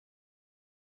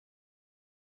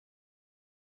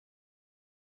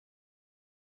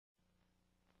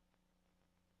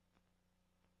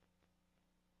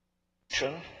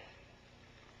Revelation.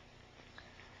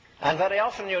 And very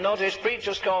often, you notice,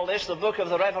 preachers call this the book of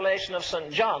the Revelation of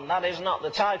St. John. That is not the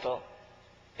title.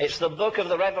 It's the book of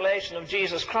the Revelation of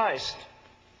Jesus Christ.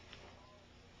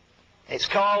 It's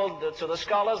called, to the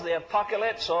scholars, the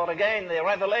Apocalypse, or again, the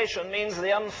Revelation means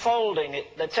the unfolding,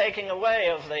 the taking away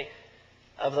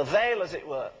of the veil, as it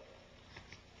were.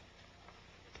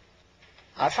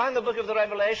 I find the book of the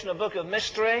Revelation a book of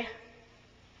mystery,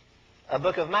 a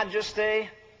book of majesty,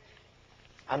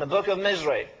 and a book of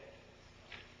misery.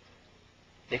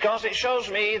 Because it shows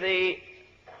me the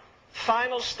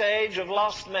final stage of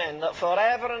lost men, that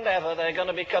forever and ever they're going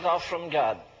to be cut off from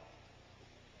God.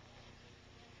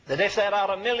 That if there are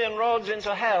 1,000,000 roads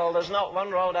into hell, there's not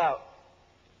one road out.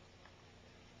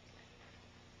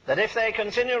 That if they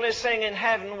continually sing in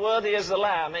heaven, worthy is the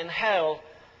Lamb, in hell,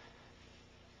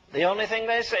 the only thing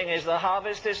they sing is the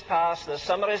harvest is past, the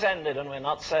summer is ended, and we're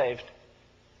not saved.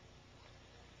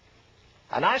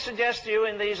 And I suggest to you,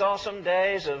 in these awesome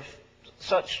days of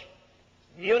such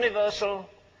universal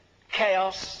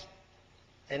chaos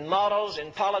in morals,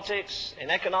 in politics, in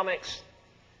economics,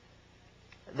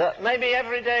 that maybe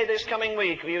every day this coming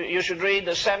week you should read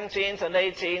the 17th and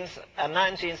 18th and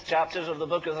 19th chapters of the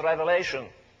book of the Revelation.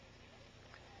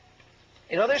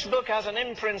 You know, this book has an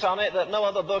imprint on it that no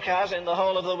other book has in the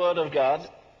whole of the Word of God.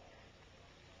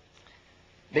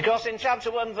 Because in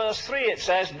chapter 1, verse 3, it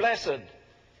says, "Blessed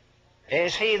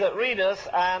is he that readeth,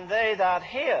 and they that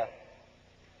hear."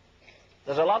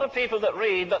 There's a lot of people that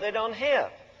read, but they don't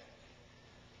hear.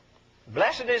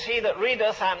 Blessed is he that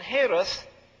readeth and heareth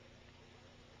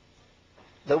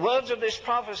the words of this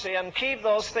prophecy, and keep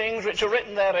those things which are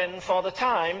written therein, for the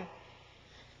time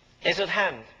is at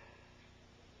hand.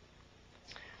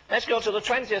 Let's go to the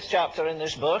 20th chapter in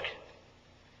this book,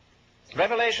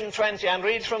 Revelation 20, and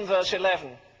read from verse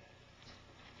 11.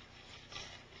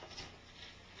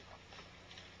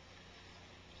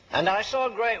 "And I saw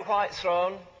a great white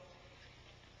throne,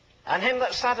 and him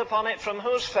that sat upon it, from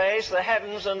whose face the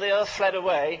heavens and the earth fled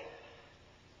away,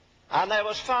 and there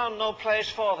was found no place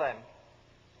for them.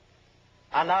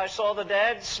 And I saw the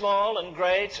dead, small and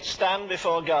great, stand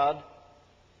before God,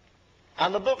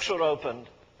 and the books were opened.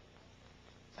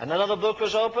 And another book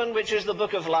was opened, which is the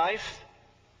book of life.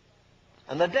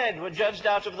 And the dead were judged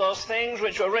out of those things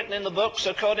which were written in the books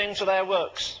according to their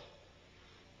works.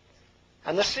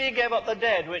 And the sea gave up the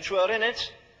dead which were in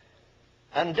it,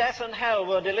 and death and hell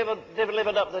were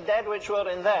delivered up the dead which were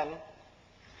in them,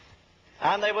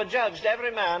 and they were judged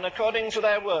every man according to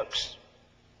their works.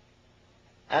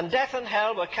 And death and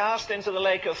hell were cast into the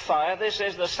lake of fire. This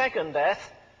is the second death.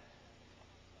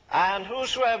 And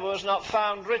whosoever was not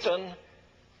found written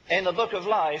in the book of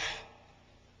life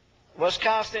was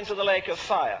cast into the lake of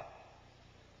fire."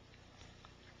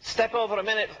 Step over a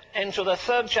minute into the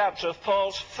 3rd chapter of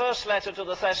Paul's first letter to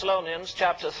the Thessalonians,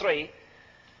 chapter 3,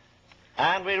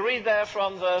 and we read there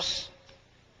from verse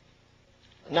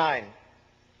 9.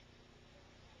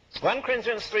 1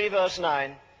 Corinthians 3, verse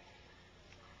 9.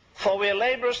 "For we are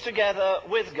laborers together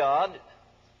with God,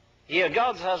 ye are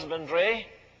God's husbandry,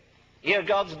 ye are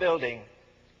God's building.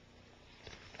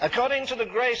 According to the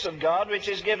grace of God which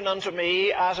is given unto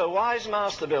me as a wise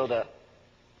master builder,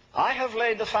 I have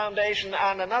laid the foundation,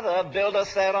 and another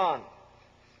buildeth thereon.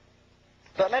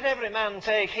 But let every man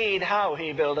take heed how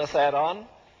he buildeth thereon.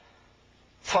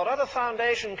 For other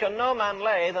foundation can no man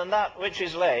lay than that which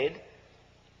is laid,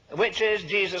 which is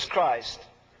Jesus Christ.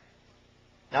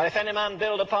 Now if any man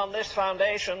build upon this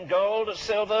foundation gold,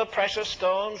 silver, precious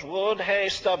stones, wood, hay,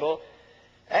 stubble,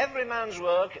 every man's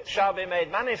work shall be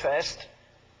made manifest,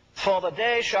 for the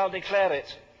day shall declare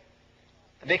it,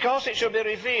 because it shall be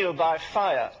revealed by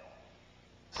fire,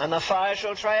 and the fire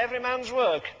shall try every man's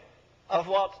work of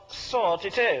what sort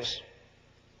it is.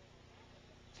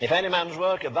 If any man's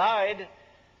work abide,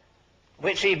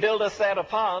 which he buildeth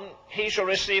thereupon, he shall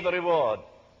receive a reward.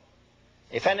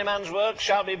 If any man's work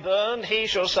shall be burned, he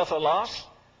shall suffer loss,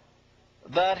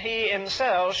 but he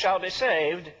himself shall be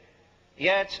saved,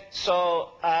 yet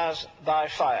so as by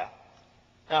fire."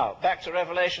 Now, back to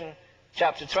Revelation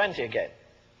chapter 20 again.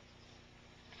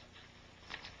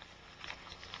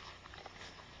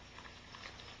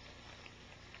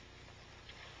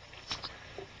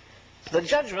 The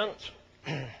judgment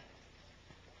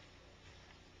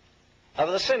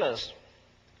of the sinners.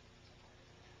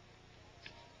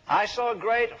 "I saw a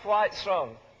great white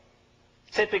throne,"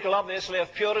 typical obviously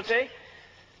of purity,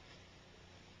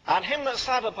 "and him that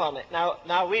sat upon it."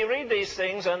 Now we read these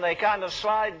things and they kind of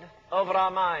slide over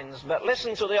our minds, but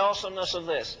listen to the awesomeness of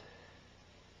this.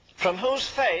 "From whose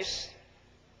face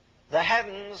the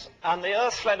heavens and the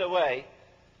earth fled away,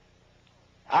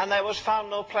 and there was found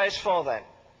no place for them.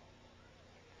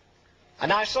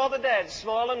 And I saw the dead,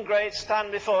 small and great,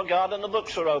 stand before God, and the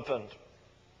books were opened.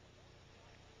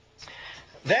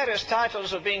 Various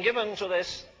titles have been given to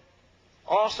this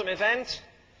awesome event.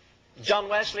 John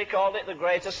Wesley called it the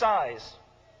Great Assize.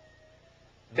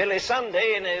 Billy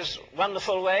Sunday, in his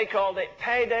wonderful way, called it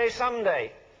Payday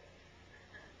Sunday.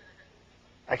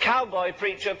 A cowboy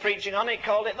preacher preaching on it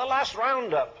called it the Last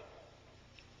Roundup.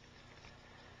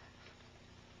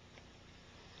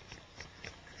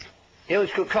 You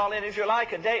could call it, if you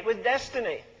like, a date with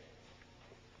destiny.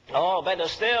 Or better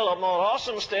still, or more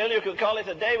awesome still, you could call it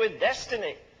a day with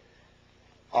destiny.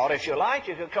 Or if you like,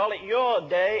 you could call it your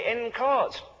day in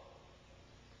court.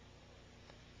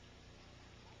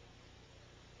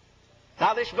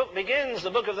 Now this book begins,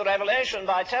 the book of the Revelation,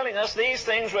 by telling us these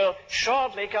things will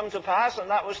shortly come to pass, and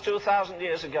that was 2,000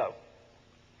 years ago.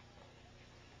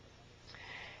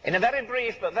 In a very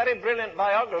brief but very brilliant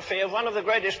biography of one of the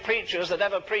greatest preachers that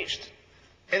ever preached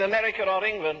in America or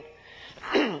England,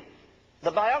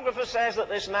 the biographer says that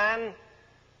this man,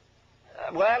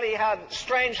 well, he had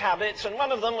strange habits, and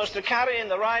one of them was to carry in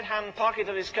the right-hand pocket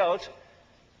of his coat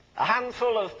a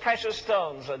handful of precious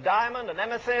stones, a diamond, an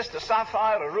amethyst, a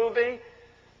sapphire, a ruby,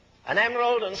 an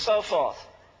emerald, and so forth.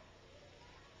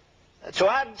 To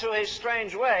add to his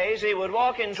strange ways, he would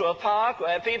walk into a park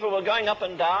where people were going up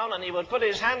and down, and he would put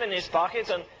his hand in his pocket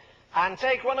and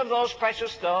take one of those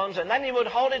precious stones, and then he would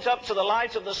hold it up to the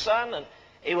light of the sun, and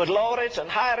he would lower it and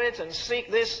higher it and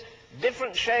seek this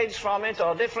different shades from it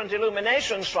or different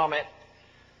illuminations from it.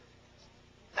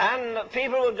 And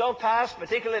people would go past,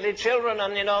 particularly children,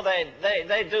 and, you know,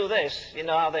 they do this. You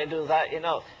know how they do that, you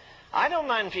know. I don't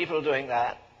mind people doing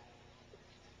that.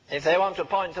 If they want to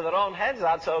point to their own heads,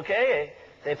 that's okay.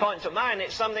 If they point to mine,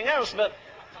 it's something else. But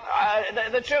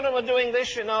the children were doing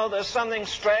this, you know. There's something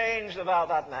strange about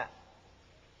that man.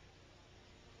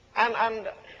 And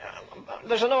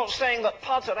there's an old saying that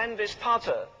Potter envies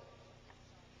Potter.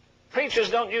 Preachers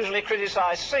don't usually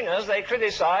criticize singers, they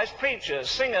criticize preachers.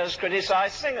 Singers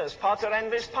criticize singers. Potter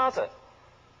envies Potter.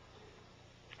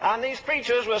 And these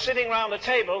preachers were sitting round a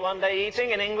table one day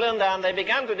eating in England, and they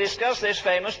began to discuss this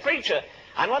famous preacher.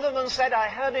 And one of them said, I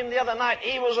heard him the other night.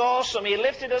 He was awesome. He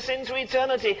lifted us into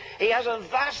eternity. He has a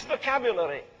vast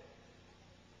vocabulary.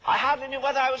 I hardly knew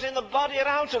whether I was in the body or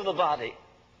out of the body.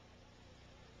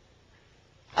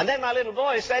 And then my little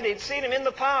boy said he'd seen him in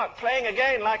the park playing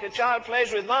again like a child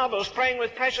plays with marbles, playing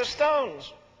with precious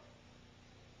stones.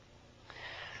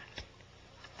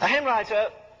 A hymn writer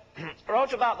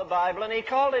wrote about the Bible, and he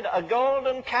called it a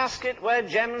golden casket where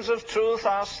gems of truth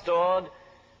are stored.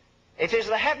 It is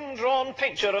the heaven-drawn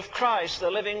picture of Christ,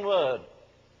 the living Word.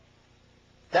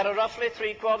 There are roughly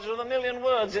 750,000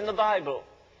 words in the Bible.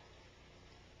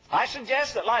 I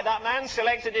suggest that, like that man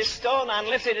selected his stone and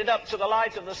lifted it up to the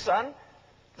light of the sun,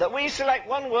 that we select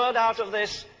one word out of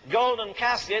this golden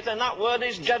casket, and that word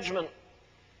is judgment.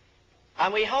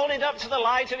 And we hold it up to the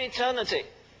light of eternity.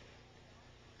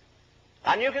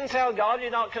 And you can tell God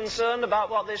you're not concerned about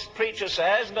what this preacher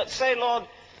says, but say, Lord,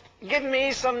 give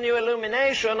me some new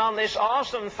illumination on this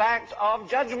awesome fact of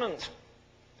judgment.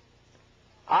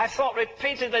 I thought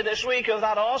repeatedly this week of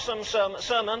that awesome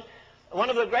sermon, one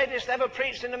of the greatest ever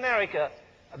preached in America.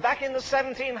 Back in the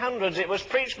 1700s, it was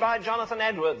preached by Jonathan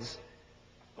Edwards.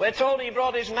 We're told he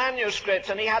brought his manuscript,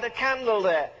 and he had a candle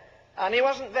there, and he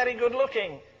wasn't very good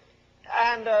looking,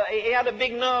 and he had a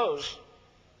big nose,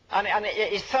 and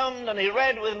he thumbed and he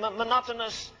read with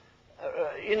monotonous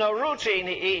routine.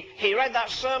 He read that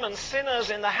sermon,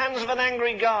 Sinners in the Hands of an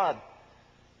Angry God.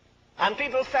 And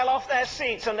people fell off their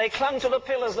seats and they clung to the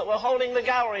pillars that were holding the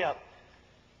gallery up.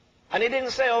 And he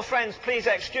didn't say, oh friends, please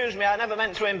excuse me, I never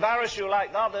meant to embarrass you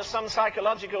like that. There's some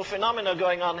psychological phenomena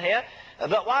going on here.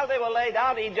 But while they were laid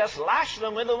out, he just lashed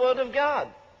them with the Word of God.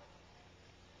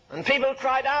 And people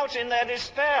cried out in their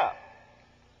despair.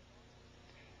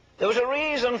 There was a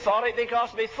reason for it,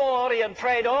 because before he had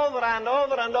prayed over and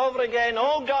over and over again,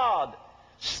 oh God,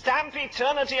 stamp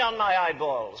eternity on my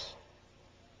eyeballs.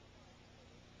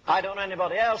 I don't know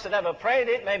anybody else that ever prayed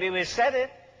it. Maybe we said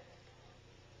it.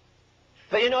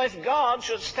 But you know, if God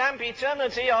should stamp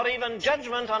eternity or even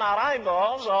judgment on our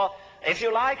eyeballs, or if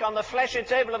you like, on the fleshy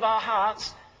table of our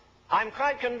hearts, I'm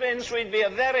quite convinced we'd be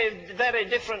a very, very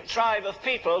different tribe of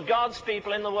people, God's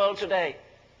people in the world today.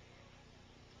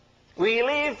 We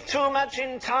live too much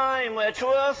in time. We're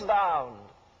too earthbound.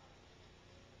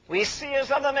 We see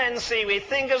as other men see. We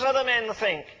think as other men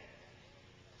think.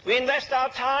 We invest our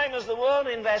time as the world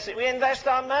invests it. We invest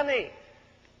our money.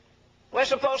 We're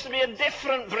supposed to be a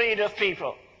different breed of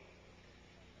people.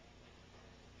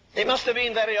 It must have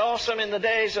been very awesome in the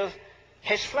days of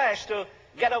his flesh to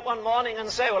get up one morning and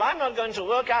say, well, I'm not going to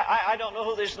work. I don't know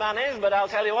who this man is, but I'll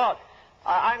tell you what.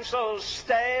 I'm so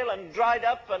stale and dried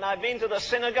up, and I've been to the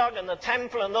synagogue and the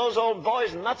temple, and those old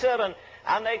boys mutter,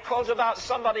 and they quote about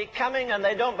somebody coming, and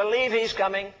they don't believe he's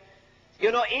coming.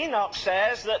 You know, Enoch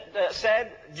says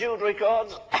that, Jude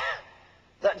records,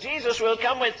 that Jesus will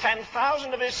come with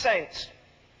 10,000 of his saints.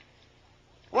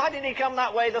 Why did he come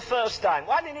that way the first time?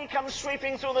 Why did he come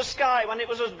sweeping through the sky when it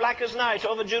was as black as night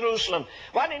over Jerusalem?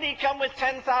 Why did he come with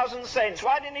 10,000 saints?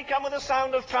 Why didn't he come with the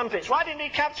sound of trumpets? Why didn't he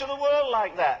capture the world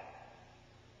like that?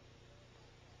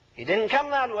 He didn't come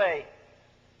that way.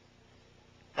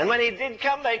 And when he did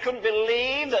come, they couldn't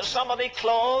believe that somebody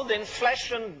clothed in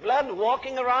flesh and blood,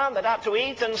 walking around, that had to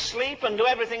eat and sleep and do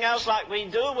everything else like we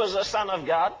do, was the Son of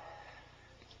God.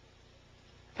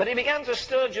 But he began to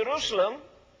stir Jerusalem.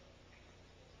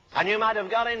 And you might have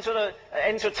got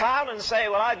into town and say,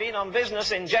 well, I've been on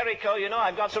business in Jericho, you know,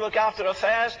 I've got to look after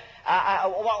affairs.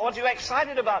 What are you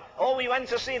excited about? Oh, we went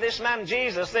to see this man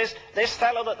Jesus, this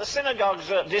fellow that the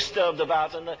synagogues are disturbed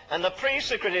about and the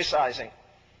priests are criticizing.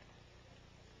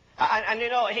 And you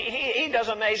know, he does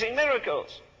amazing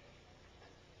miracles.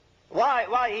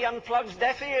 Why? He unplugs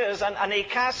deaf ears and he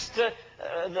casts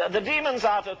the demons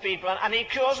out of people and he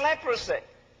cures leprosy.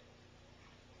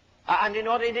 And you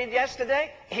know what he did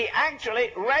yesterday? He actually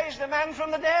raised a man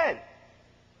from the dead.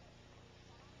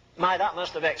 My, that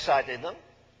must have excited them.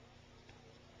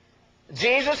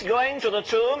 Jesus going to the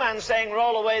tomb and saying,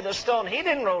 roll away the stone. He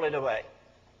didn't roll it away.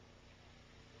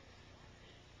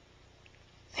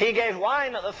 He gave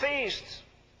wine at the feasts,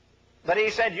 but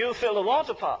he said, you fill the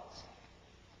water pots.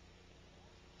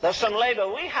 There's some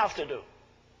labor we have to do.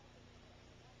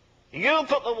 You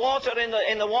put the water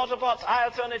in the water pots,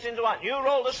 I'll turn it into wine. You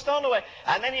roll the stone away.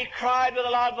 And then he cried with a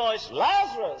loud voice,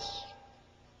 Lazarus!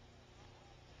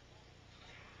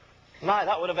 My,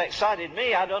 that would have excited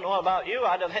me. I don't know about you.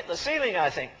 I'd have hit the ceiling,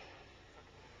 I think.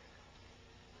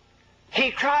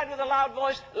 He cried with a loud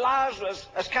voice, Lazarus,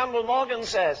 as Campbell Morgan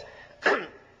says.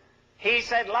 He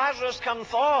said, Lazarus, come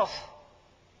forth.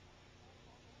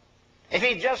 If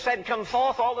he'd just said, come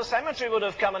forth, all the cemetery would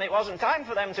have come, and it wasn't time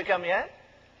for them to come yet.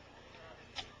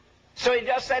 So he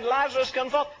just said, Lazarus, come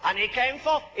forth. And he came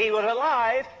forth. He was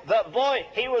alive, but boy,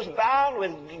 he was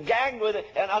bound, gagged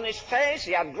and on his face.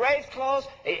 He had grave clothes.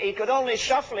 He could only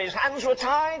shuffle. His hands were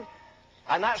tied.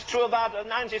 And that's true about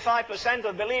 95%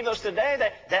 of believers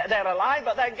today. They're alive,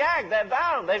 but they're gagged. They're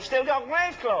bound. They've still got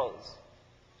grave clothes.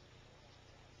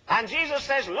 And Jesus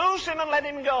says, loose him and let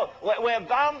him go. We're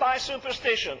bound by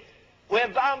superstition. We're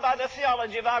bound by the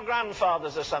theology of our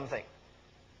grandfathers or something.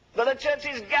 But the church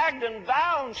is gagged and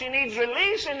bound. She needs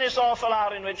release in this awful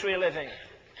hour in which we're living.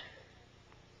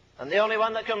 And the only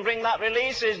one that can bring that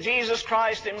release is Jesus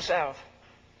Christ himself.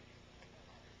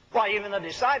 Why, even the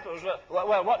disciples,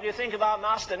 well, what do you think about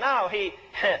Master now?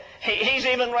 He's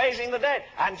even raising the dead.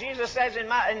 And Jesus says in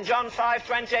John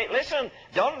 5:28, listen,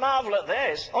 don't marvel at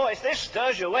this. Oh, if this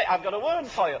stirs you away, I've got a word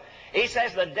for you. He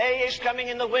says, the day is coming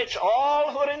in the which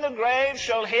all who are in the grave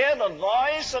shall hear the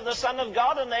voice of the Son of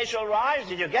God, and they shall rise.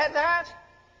 Did you get that?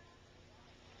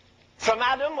 From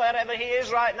Adam, wherever he is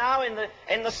right now,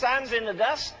 in the sands, in the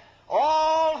dust,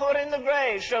 all who are in the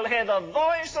grave shall hear the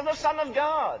voice of the Son of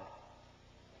God.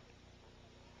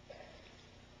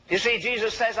 You see,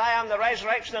 Jesus says, I am the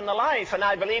resurrection and the life, and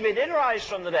I believe he did rise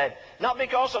from the dead. Not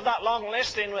because of that long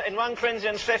list in 1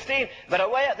 Corinthians 15, but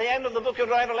away at the end of the book of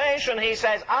Revelation, he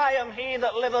says, I am he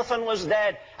that liveth and was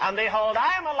dead, and behold,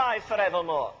 I am alive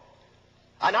forevermore.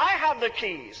 And I have the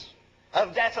keys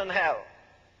of death and hell.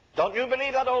 Don't you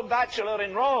believe that old bachelor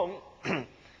in Rome?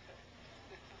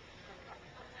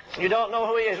 You don't know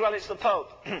who he is? Well, it's the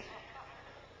Pope.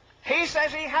 He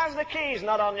says he has the keys,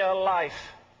 not on your life.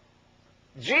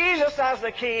 Jesus has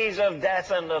the keys of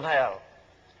death and of hell.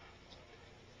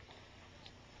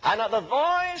 And at the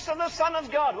voice of the Son of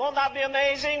God, won't that be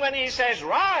amazing when he says,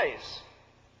 rise?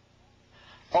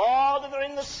 All that are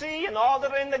in the sea and all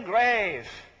that are in the grave.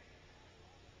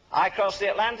 I crossed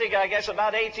the Atlantic, I guess,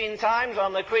 about 18 times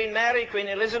on the Queen Mary, Queen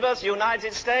Elizabeth,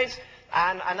 United States.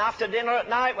 And after dinner at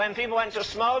night, when people went to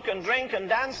smoke and drink and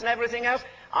dance and everything else,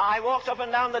 I walked up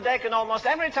and down the deck, and almost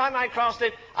every time I crossed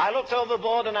it, I looked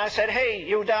overboard and I said, hey,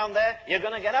 you down there, you're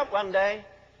going to get up one day.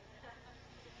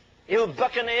 You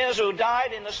buccaneers who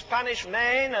died in the Spanish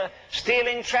Main,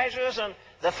 stealing treasures, and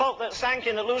the folk that sank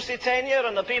in the Lusitania,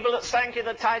 and the people that sank in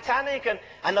the Titanic,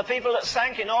 and the people that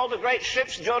sank in all the great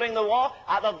ships during the war,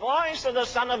 at the voice of the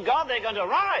Son of God, they're going to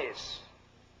rise.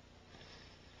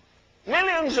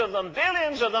 Millions of them,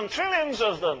 billions of them, trillions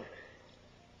of them.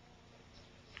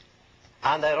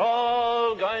 And they're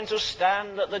all going to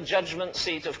stand at the judgment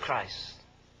seat of Christ.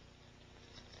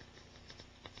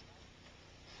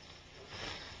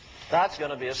 That's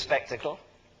going to be a spectacle.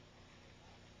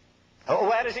 Oh,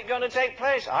 where is it going to take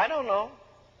place? I don't know.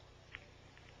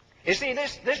 You see,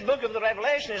 this book of the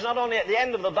Revelation is not only at the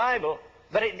end of the Bible,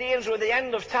 but it deals with the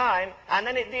end of time, and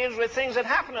then it deals with things that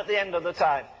happen at the end of the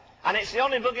time. And it's the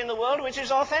only book in the world which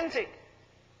is authentic.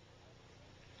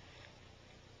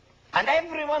 And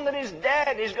everyone that is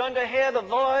dead is going to hear the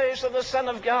voice of the Son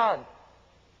of God.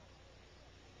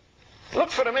 Look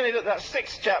for a minute at that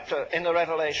 6th chapter in the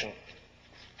Revelation.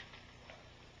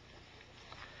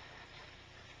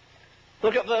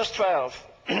 Look at verse 12.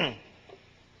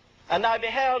 And I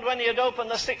beheld when he had opened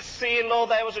the 6th seal, lo,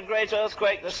 there was a great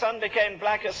earthquake. The sun became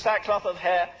black as sackcloth of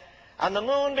hair, and the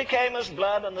moon became as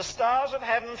blood, and the stars of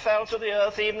heaven fell to the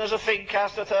earth, even as a tree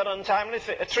casteth her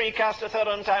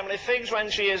untimely figs when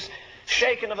she is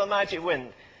shaken of a mighty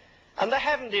wind. And the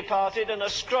heaven departed, and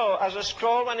as a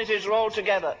scroll when it is rolled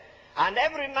together. And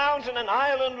every mountain and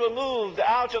island were moved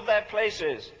out of their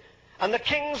places. And the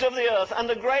kings of the earth, and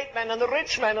the great men, and the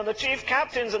rich men, and the chief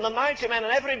captains, and the mighty men,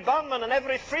 and every bondman, and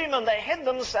every freeman, they hid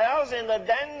themselves in the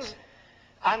dens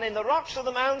and in the rocks of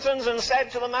the mountains, and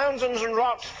said to the mountains and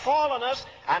rocks, fall on us,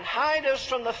 and hide us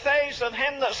from the face of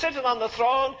him that sitteth on the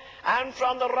throne, and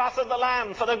from the wrath of the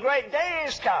Lamb, for the great day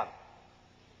is come.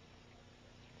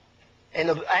 In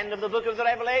the end of the book of the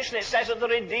Revelation, it says of the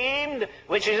redeemed,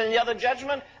 which is in the other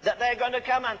judgment, that they're going to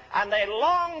come and they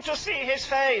long to see his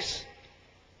face.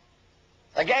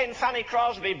 Again, Fanny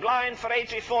Crosby, blind for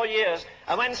 84 years.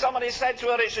 And when somebody said to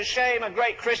her, it's a shame a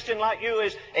great Christian like you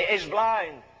is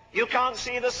blind. You can't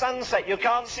see the sunset. You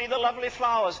can't see the lovely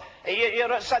flowers.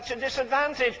 You're at such a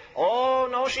disadvantage. Oh,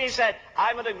 no, she said,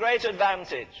 I'm at a great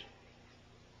advantage.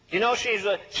 You know,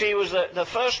 she was the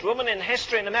first woman in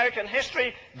history, in American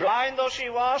history, blind though she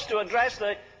was, to address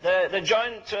the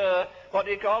joint, what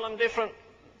do you call them, different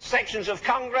sections of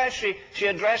Congress. She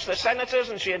addressed the senators,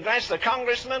 and she addressed the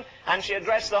congressmen, and she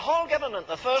addressed the whole government,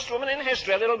 the first woman in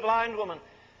history, a little blind woman.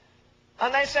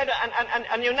 And they said,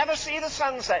 and you never see the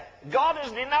sunset. God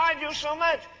has denied you so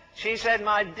much. She said,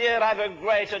 my dear, I have a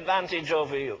great advantage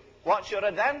over you. What's your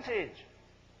advantage?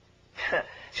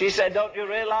 She said, don't you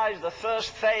realize the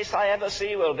first face I ever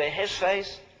see will be his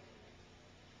face?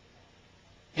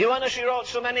 Do you wonder she wrote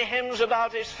so many hymns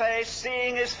about his face,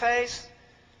 seeing his face?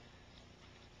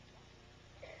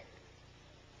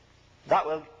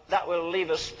 That will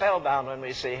leave us spellbound when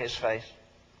we see his face.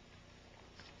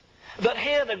 But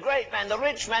here the great men, the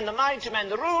rich men, the mighty men,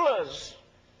 the rulers.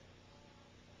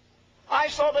 I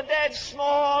saw the dead,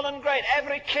 small and great,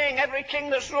 every king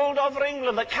that's ruled over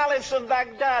England, the caliphs of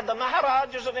Baghdad, the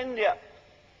Maharajas of India,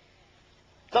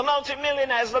 the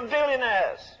multimillionaires, the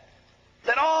billionaires.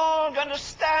 They're all going to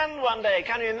stand one day.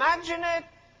 Can you imagine it?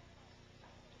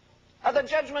 At the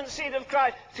judgment seat of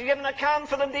Christ, to give an account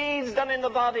for the deeds done in the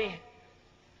body.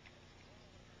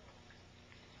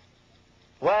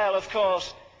 Well, of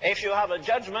course, if you have a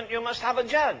judgment, you must have a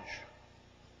judge.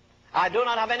 I do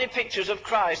not have any pictures of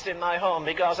Christ in my home,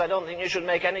 because I don't think you should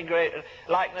make any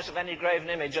likeness of any graven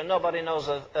image, and nobody knows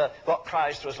what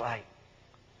Christ was like.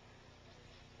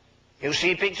 You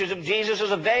see pictures of Jesus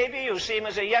as a baby, you see him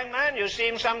as a young man, you see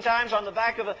him sometimes on the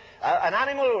back of an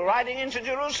animal riding into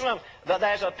Jerusalem. But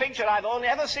there's a picture I've only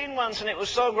ever seen once, and it was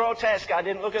so grotesque I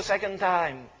didn't look a second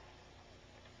time.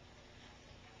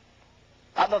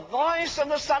 At the voice of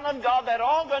the Son of God, they're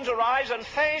all going to rise and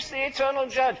face the eternal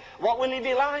judge. What will he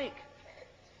be like?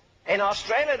 In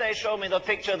Australia, they showed me the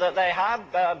picture that they have.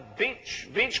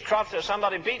 Beechcroft or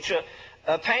somebody, Beecher,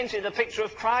 painted a picture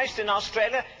of Christ in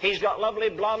Australia. He's got lovely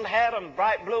blonde hair and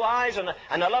bright blue eyes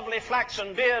and a lovely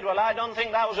flaxen beard. Well, I don't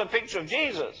think that was a picture of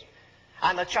Jesus.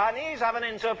 And the Chinese have an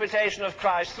interpretation of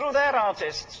Christ through their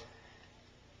artists.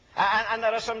 And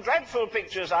there are some dreadful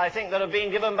pictures, I think, that are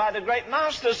being given by the great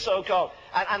masters, so-called.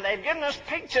 And they've given us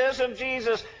pictures of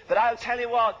Jesus, but I'll tell you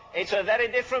what, it's a very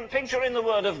different picture in the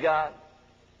Word of God.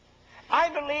 I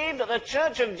believe that the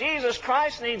Church of Jesus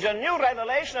Christ needs a new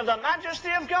revelation of the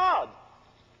majesty of God.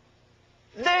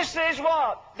 This is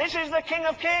what? This is the King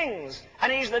of Kings,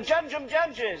 and he's the Judge of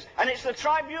Judges, and it's the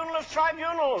Tribunal of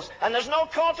Tribunals, and there's no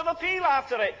court of appeal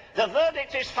after it. The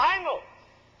verdict is final.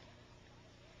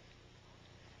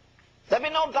 There'll be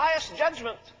no biased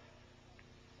judgment.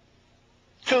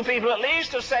 Two people at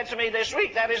least have said to me this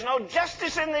week, there is no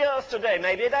justice in the earth today.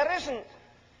 Maybe there isn't.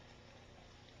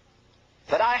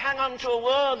 But I hang on to a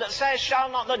word that says, shall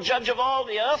not the judge of all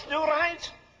the earth do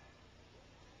right?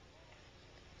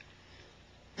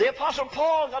 The Apostle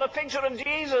Paul got a picture of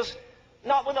Jesus,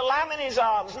 not with a lamb in his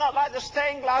arms, not like the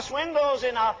stained glass windows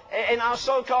in our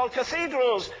so-called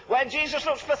cathedrals, where Jesus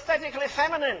looks pathetically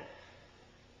feminine.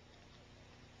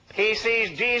 He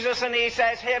sees Jesus and he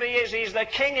says, here he is. He's the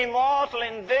King, immortal,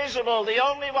 invisible, the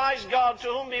only wise God, to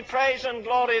whom be praise and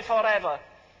glory forever.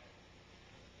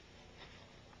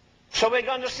 So we're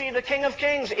going to see the King of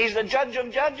Kings. He's the Judge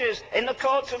of judges in the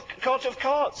court of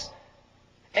courts.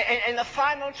 In the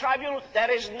final tribunal.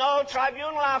 There is no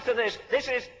tribunal after this. This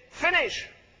is finished.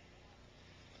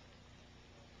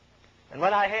 And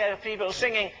when I hear people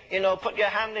singing, put your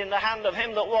hand in the hand of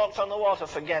him that walked on the water,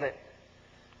 forget it.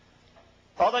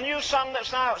 Or the new song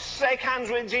that's now, shake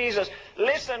hands with Jesus.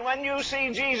 Listen, when you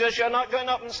see Jesus, you're not going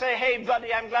up and say, hey,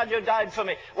 buddy, I'm glad you died for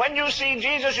me. When you see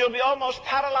Jesus, you'll be almost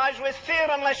paralyzed with fear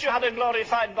unless you had a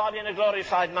glorified body and a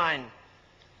glorified mind.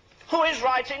 Who is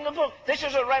writing the book? This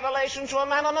is a revelation to a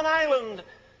man on an island,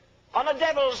 on a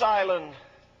devil's island.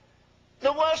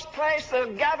 The worst place,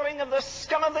 the gathering of the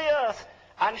scum of the earth.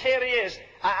 And here he is.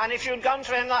 And if you'd gone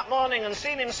to him that morning and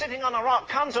seen him sitting on a rock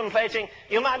contemplating,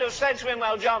 you might have said to him,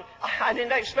 well, John, I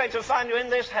didn't expect to find you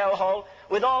in this hellhole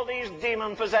with all these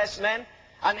demon-possessed men.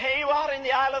 And here you are in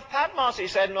the Isle of Patmos. He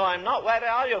said, no, I'm not. Where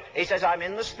are you? He says, I'm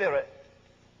in the Spirit.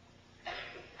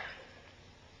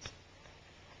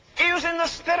 He was in the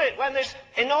Spirit when this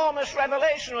enormous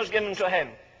revelation was given to him.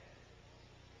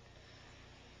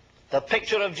 The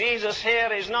picture of Jesus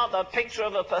here is not the picture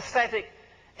of a pathetic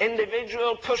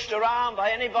individual pushed around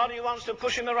by anybody who wants to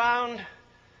push him around.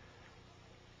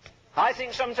 I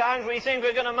think sometimes we think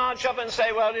we're going to march up and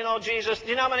say, well, Jesus, do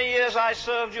you know how many years I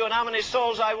served you and how many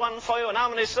souls I won for you and how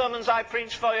many sermons I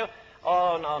preached for you?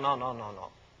 Oh, no.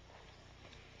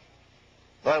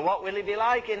 Well, what will he be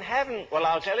like in heaven? Well,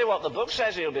 I'll tell you what the book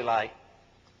says he'll be like.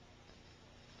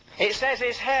 It says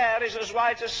his hair is as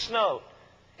white as snow.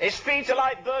 His feet are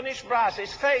like burnished brass.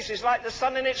 His face is like the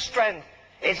sun in its strength.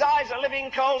 His eyes are living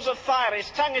coals of fire.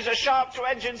 His tongue is a sharp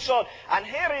two-edged sword. And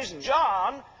here is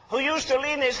John, who used to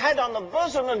lean his head on the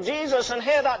bosom of Jesus and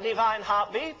hear that divine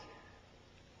heartbeat.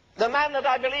 The man that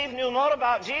I believe knew more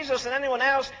about Jesus than anyone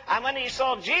else. And when he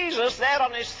saw Jesus there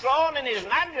on his throne in his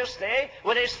majesty,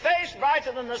 with his face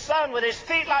brighter than the sun, with his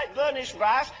feet like burnished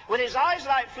brass, with his eyes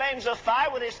like flames of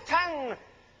fire, with his tongue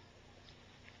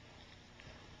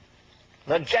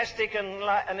majestic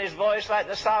and his voice like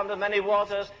the sound of many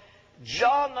waters,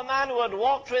 John, the man who had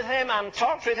walked with him and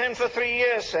talked with him for 3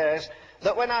 years, says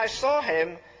that when I saw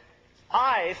him,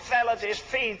 I fell at his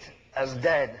feet as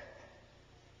dead.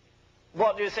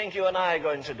 What do you think you and I are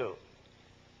going to do?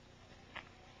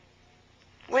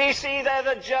 We see there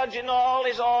the Judge in all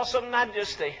his awesome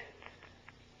majesty,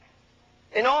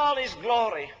 in all his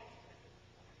glory.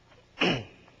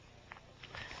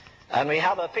 And we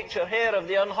have a picture here of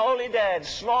the unholy dead,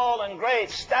 small and great,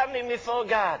 standing before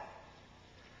God.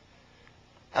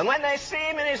 And when they see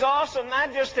him in his awesome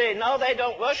majesty, no, they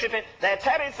don't worship him. They're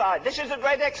terrified. This is a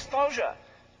great exposure.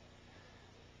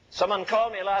 Someone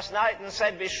called me last night and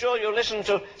said, be sure you listen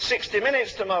to 60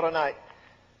 Minutes tomorrow night.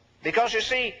 Because you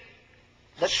see,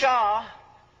 the Shah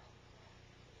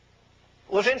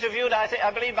was interviewed,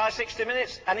 I believe, by 60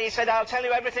 Minutes, and he said, I'll tell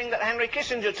you everything that Henry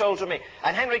Kissinger told to me.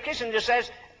 And Henry Kissinger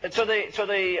says to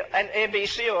the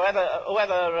ABC or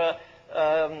whoever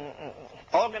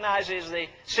organizes the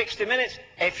 60 Minutes,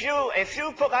 if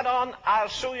you put that on, I'll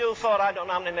sue you for I don't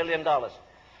know how many $1 million.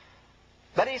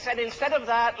 But he said, instead of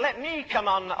that, let me come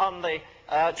on the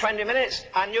 20 Minutes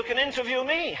and you can interview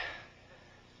me.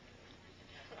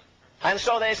 And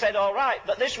so they said, all right,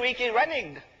 but this week he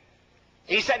reneged.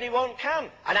 He said he won't come.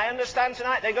 And I understand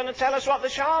tonight they're going to tell us what the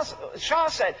Shah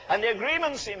said and the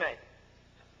agreements he made.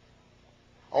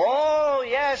 Oh,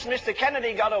 yes, Mr.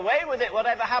 Kennedy got away with it,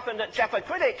 whatever happened at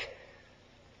Chappaquiddick.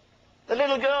 The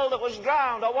little girl that was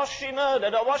drowned, or was she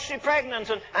murdered, or was she pregnant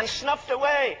and snuffed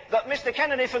away? But Mr.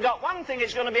 Kennedy forgot one thing,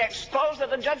 it's going to be exposed at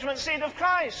the judgment seat of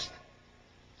Christ.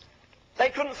 They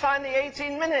couldn't find the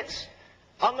 18 minutes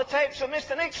on the tapes of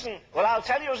Mr. Nixon. Well, I'll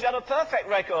tell you who's got a perfect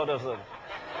record of them.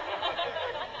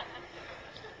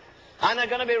 And they're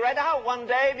going to be read out one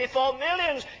day before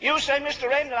millions. You say, Mr.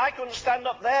 Ravenhill, I couldn't stand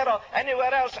up there or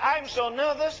anywhere else. I'm so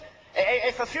nervous.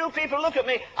 If a few people look at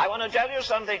me, I want to tell you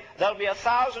something. There'll be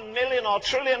 1,000 million or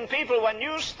trillion people when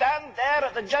you stand there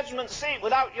at the judgment seat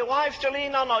without your wife to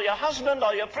lean on, or your husband,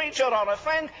 or your preacher, or a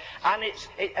friend. And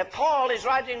Paul is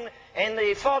writing in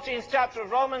the 14th chapter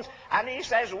of Romans, and he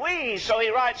says, we, so he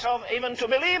writes of even to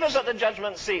believers at the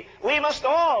judgment seat. We must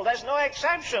all, there's no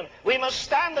exception. We must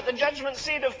stand at the judgment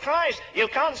seat of Christ. You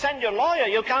can't send your lawyer,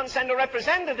 you can't send a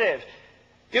representative.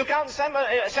 You can't send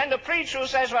a preacher who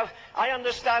says, well, I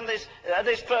understand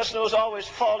this person who's always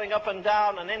falling up and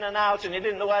down and in and out and you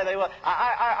didn't know where they were.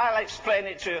 I'll explain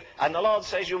it to you. And the Lord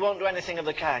says you won't do anything of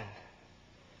the kind.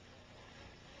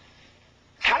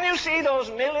 Can you see those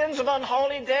millions of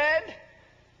unholy dead?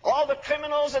 All the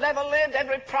criminals that ever lived,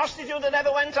 every prostitute that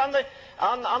ever went on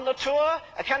the tour.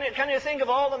 Can you think of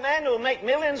all the men who make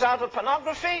millions out of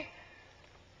pornography?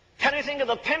 Can you think of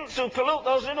the pimps who pollute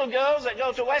those little girls that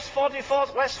go to West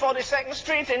 42nd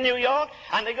Street in New York,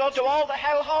 and they go to all the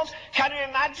hellholes? Can you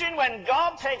imagine when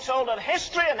God takes hold of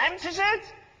history and empties it?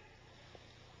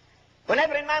 When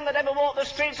every man that ever walked the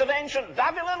streets of ancient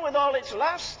Babylon with all its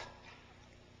lust?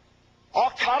 Or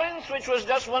Corinth, which was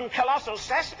just one colossal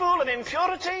cesspool of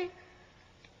impurity?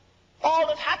 All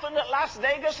that happened at Las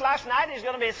Vegas last night is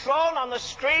going to be thrown on the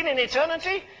screen in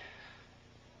eternity?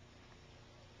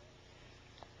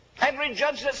 Every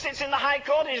judge that sits in the high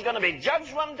court is going to be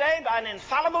judged one day by an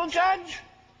infallible judge?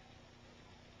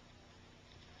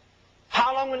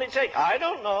 How long will it take? I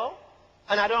don't know.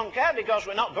 And I don't care, because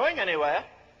we're not going anywhere.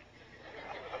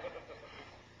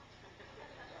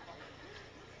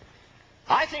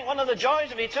 I think one of the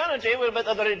joys of eternity will be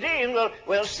that the redeemed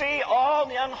will see all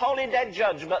the unholy dead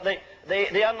judged, but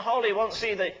the unholy won't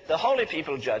see the holy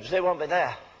people judged. They won't be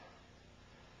there.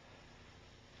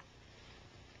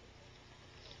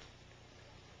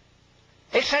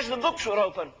 It says the books were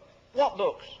open. What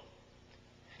books?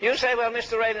 You say, well,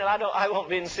 Mr. Ravenhill, I won't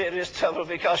be in serious trouble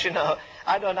because, you know,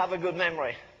 I don't have a good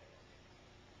memory.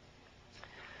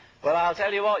 Well, I'll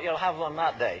tell you what, you'll have one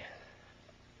that day.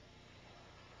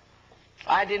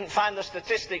 I didn't find the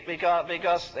statistic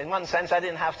because in one sense, I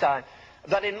didn't have time.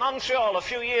 But in Montreal a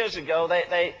few years ago,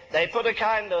 they put a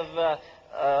kind of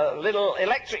little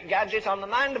electric gadget on the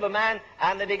mind of a man,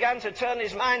 and they began to turn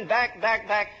his mind back,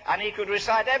 and he could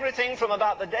recite everything from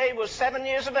about the day he was 7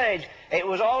 years of age. It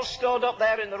was all stored up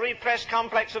there in the repressed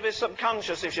complex of his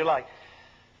subconscious, if you like.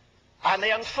 And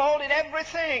they unfolded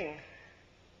everything.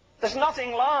 There's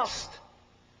nothing lost.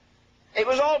 It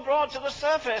was all brought to the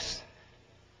surface.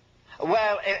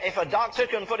 Well, if a doctor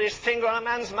can put his finger on a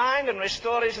man's mind and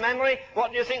restore his memory,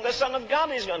 what do you think the Son of God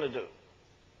is going to do?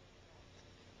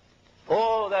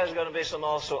 Oh, there's going to be some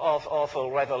also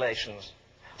awful revelations.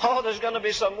 Oh, there's going to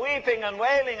be some weeping and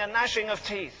wailing and gnashing of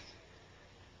teeth.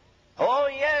 Oh,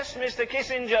 yes, Mr.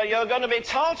 Kissinger, you're going to be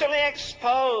totally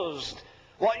exposed.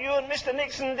 What you and Mr.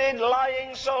 Nixon did,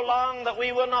 lying so long that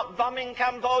we were not bombing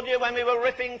Cambodia when we were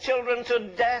ripping children to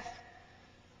death,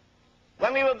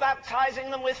 when we were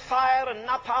baptizing them with fire and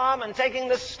napalm and taking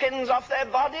the skins off their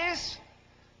bodies.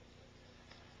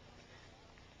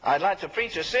 I'd like to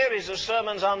preach a series of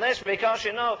sermons on this because,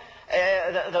 you know,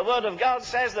 the Word of God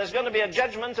says there's going to be a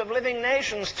judgment of living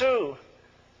nations too.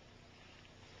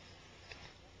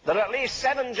 There are at least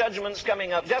 7 judgments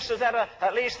coming up, just as there are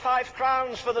at least 5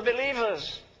 crowns for the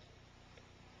believers.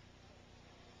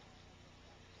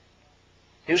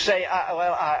 You say,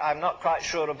 I'm not quite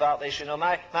sure about this. You know,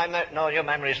 no, your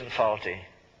memory isn't faulty.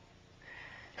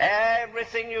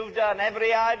 Everything you've done,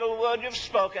 every idle word you've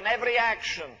spoken, every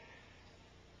action.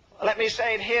 Let me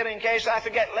say it here in case I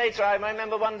forget later. I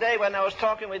remember one day when I was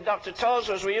talking with Dr.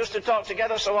 Tozer, as we used to talk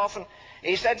together so often.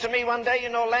 He said to me one day, you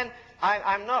know, Len,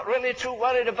 I'm not really too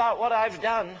worried about what I've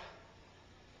done.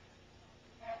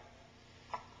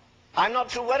 I'm not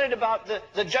too worried about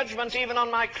the judgment even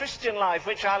on my Christian life,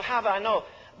 which I'll have, I know.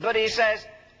 But he said,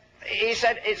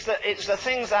 it's the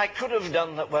things I could have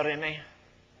done that worry me.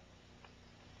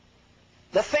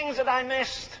 The things that I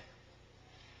missed.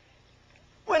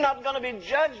 We're not going to be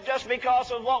judged just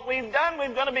because of what we've done.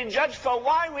 We're going to be judged for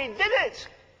why we did it.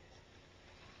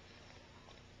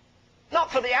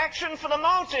 Not for the action, for the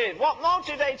motive. What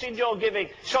motivated your giving?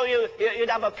 So you'd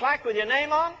have a plaque with your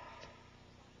name on?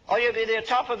 Or you'd be the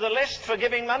top of the list for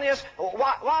giving money?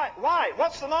 Why?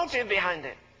 What's the motive behind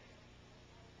it?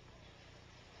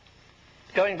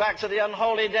 Going back to the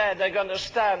unholy dead, they're going to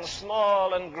stand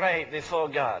small and great before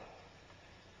God.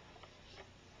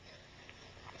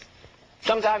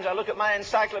 Sometimes I look at my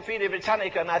Encyclopedia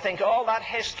Britannica and I think all that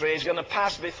history is going to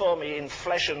pass before me in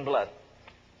flesh and blood.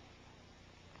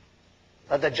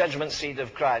 At the judgment seat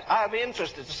of Christ. I'll be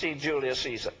interested to see Julius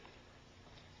Caesar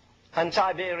and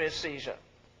Tiberius Caesar.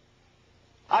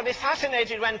 I'll be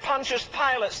fascinated when Pontius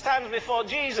Pilate stands before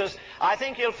Jesus. I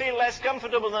think he'll feel less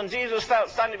comfortable than Jesus felt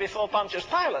standing before Pontius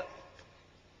Pilate.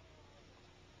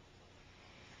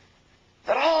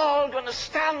 They're all going to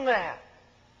stand there.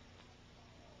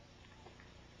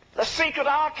 The secret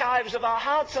archives of our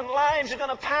hearts and lives are going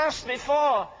to pass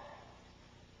before.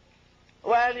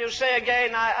 Well, you say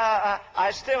again,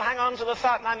 I still hang on to the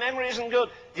fact my memory isn't good.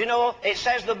 You know, it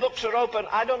says the books are open.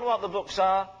 I don't know what the books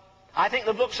are. I think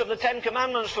the books of the 10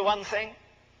 Commandments for one thing.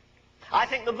 I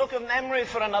think the book of memory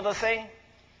for another thing.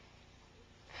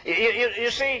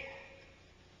 You see,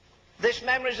 this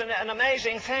memory is an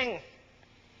amazing thing.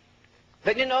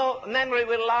 But you know, memory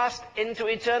will last into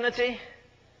eternity.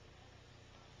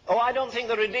 Oh, I don't think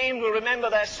the redeemed will remember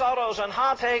their sorrows and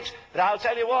heartaches, but I'll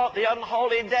tell you what, the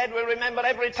unholy dead will remember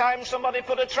every time somebody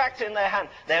put a tract in their hand.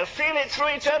 They'll feel it through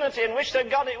eternity and wish to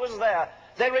God it was there.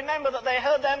 They remember that they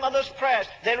heard their mother's prayers.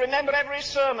 They remember every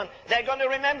sermon. They're going to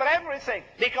remember everything,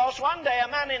 because one day a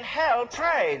man in hell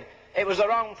prayed. It was the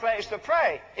wrong place to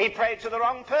pray. He prayed to the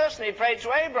wrong person. He prayed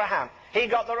to Abraham. He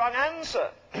got the wrong answer.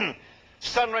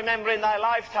 Son, remember in thy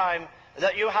lifetime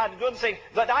that you had good things,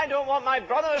 but I don't want my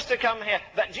brothers to come here.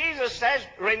 But Jesus says,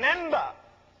 remember.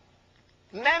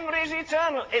 Memory is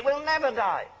eternal. It will never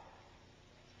die.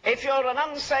 If you're an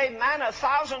unsaved man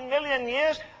 1,000 million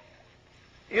years,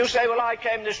 you say, well, I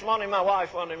came this morning, my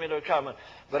wife wanted me to come,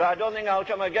 but I don't think I'll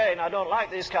come again. I don't like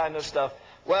this kind of stuff.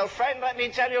 Well, friend, let me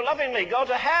tell you lovingly, go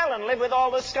to hell and live with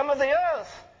all the scum of the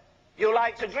earth. You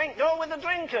like to drink, go with the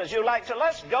drinkers. You like to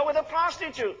lust, go with the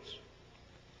prostitutes.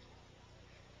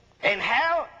 In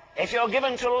hell, if you're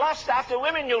given to lust after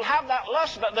women, you'll have that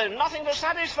lust, but there's nothing to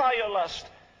satisfy your lust.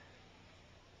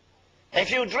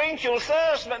 If you drink, you'll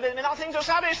thirst, but there's nothing to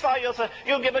satisfy your thirst.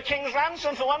 You'll give a king's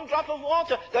ransom for one drop of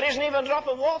water. There isn't even a drop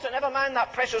of water, never mind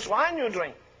that precious wine you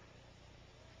drink.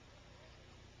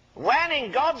 When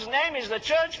in God's name is the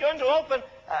church going to open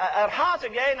her heart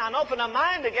again and open her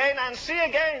mind again and see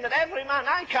again that every man,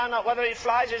 I cannot, whether he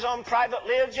flies his own private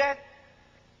Learjet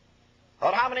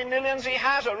or how many millions he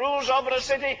has or rules over a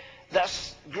city, the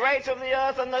great of the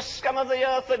earth and the scum of the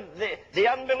earth, the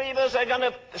unbelievers are going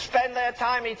to spend their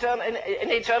time in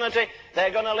eternity. They're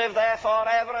going to live there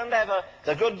forever and ever.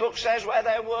 The good book says, where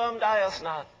their worm dieth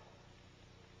not.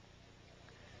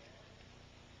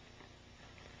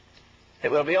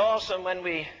 It will be awesome when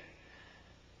we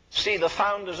see the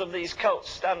founders of these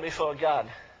cults stand before God.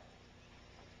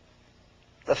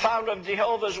 The founder of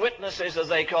Jehovah's Witnesses, as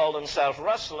they call themselves,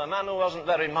 Russell, a man who wasn't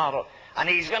very moral. And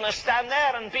he's going to stand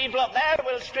there and people up there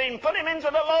will scream, put him into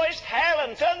the lowest hell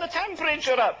and turn the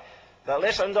temperature up. But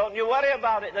listen, don't you worry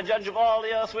about it. The judge of all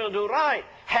the earth will do right.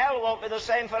 Hell won't be the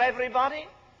same for everybody.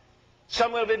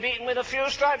 Some will be beaten with a few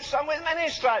stripes, some with many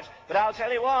stripes. But I'll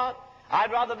tell you what,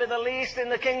 I'd rather be the least in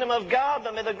the kingdom of God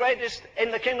than be the greatest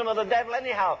in the kingdom of the devil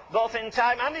anyhow, both in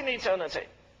time and in eternity.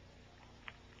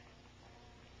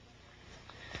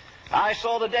 I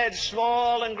saw the dead,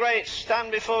 small and great,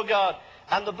 stand before God,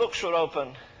 and the books were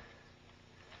opened.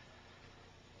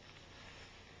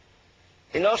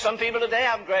 You know, some people today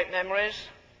have great memories.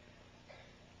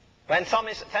 When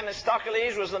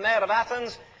Themistocles was the mayor of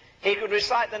Athens, he could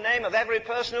recite the name of every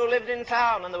person who lived in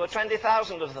town, and there were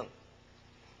 20,000 of them.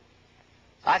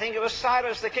 I think it was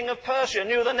Cyrus, the king of Persia,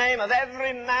 knew the name of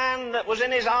every man that was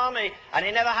in his army, and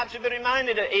he never had to be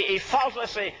reminded. He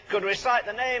faultlessly could recite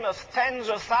the name of tens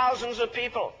of thousands of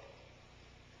people.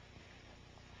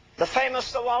 The famous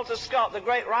Sir Walter Scott, the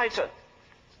great writer,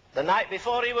 the night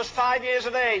before he was 5 years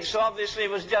of age, so obviously he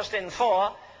was just in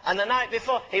 4, and the night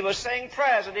before he was saying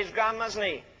prayers at his grandma's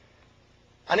knee.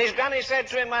 And his granny said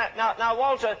to him, now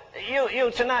Walter,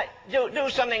 you tonight, do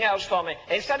something else for me.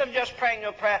 Instead of just praying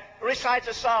your prayer, recite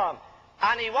a psalm.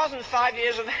 And he wasn't 5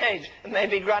 years of age.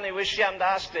 Maybe granny wished she hadn't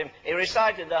asked him. He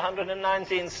recited the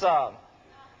 119th psalm.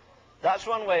 That's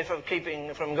one way from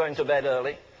going to bed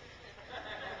early.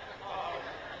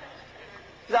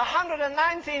 The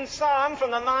 119th psalm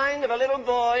from the mind of a little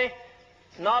boy,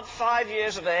 not 5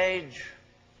 years of age.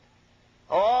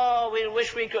 Oh, we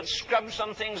wish we could scrub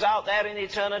some things out there in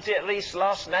eternity, at least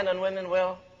lost men and women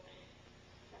will.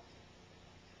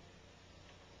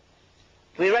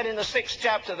 We read in the 6th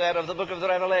chapter there of the book of the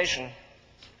Revelation.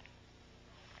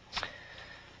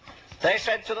 They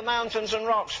said to the mountains and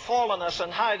rocks, fall on us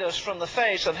and hide us from the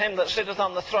face of him that sitteth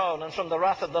on the throne and from the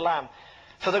wrath of the Lamb.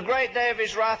 For the great day of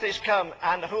his wrath is come,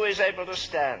 and who is able to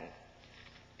stand?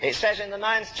 It says in the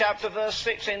 9th chapter, verse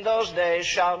 6, in those days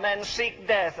shall men seek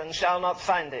death and shall not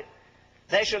find it.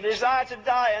 They shall desire to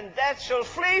die, and death shall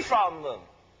flee from them.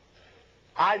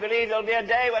 I believe there'll be a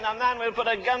day when a man will put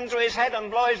a gun to his head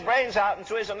and blow his brains out, and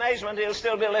to his amazement he'll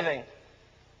still be living.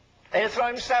 He'll throw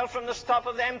himself from the top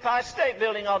of the Empire State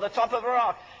Building or the top of a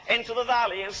rock into the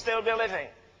valley, he'll still be living.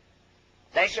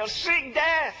 They shall seek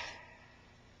death,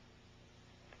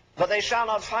 but they shall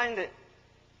not find it.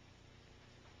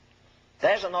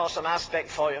 There's an awesome aspect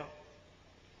for you.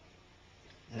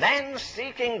 Men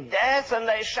seeking death and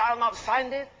they shall not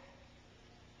find it.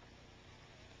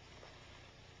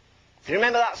 Do you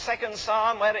remember that 2nd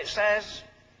Psalm where it says,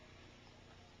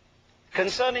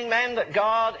 concerning men that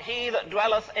God, he that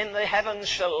dwelleth in the heavens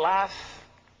shall laugh,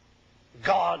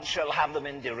 God shall have them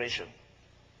in derision.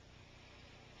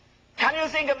 Can you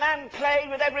think a man plagued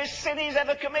with every sin he's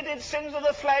ever committed, sins of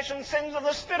the flesh and sins of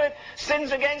the spirit,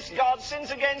 sins against God,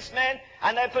 sins against men,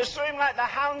 and they pursue him like the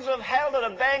hounds of hell that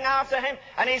are baying after him,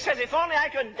 and he says, if only I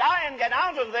could die and get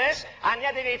out of this, and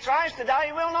yet if he tries to die,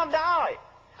 he will not die.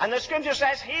 And the scripture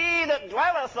says, he that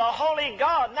dwelleth, the holy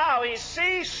God, now he's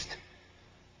ceased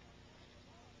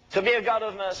to be a God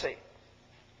of mercy.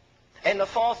 In the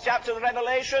 4th chapter of the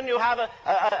Revelation, you have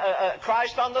a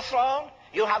Christ on the throne.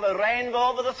 You have a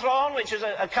rainbow over the throne, which is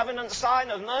a covenant sign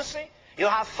of mercy. You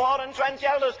have 24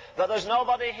 elders, but there's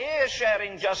nobody here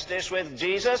sharing justice with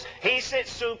Jesus. He sits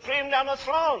supreme on the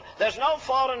throne. There's no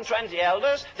 24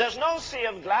 elders. There's no sea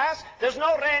of glass. There's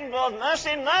no rainbow of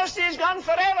mercy. Mercy is gone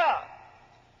forever.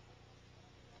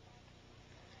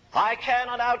 I care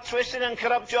not how twisted and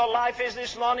corrupt your life is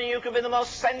this morning. You could be the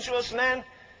most sensuous man.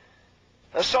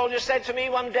 A soldier said to me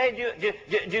one day,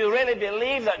 do you really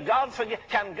believe that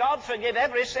can God forgive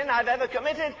every sin I've ever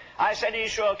committed? I said, he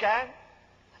sure can.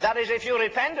 That is, if you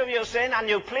repent of your sin and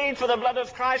you plead for the blood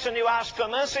of Christ and you ask for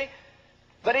mercy.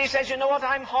 But he says, you know what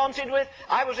I'm haunted with?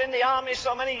 I was in the army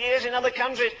so many years in other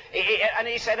countries, and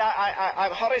he said,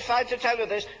 I'm horrified to tell you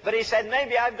this, but he said,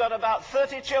 maybe I've got about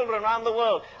 30 children around the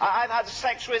world. I've had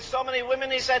sex with so many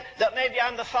women, he said, that maybe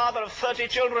I'm the father of 30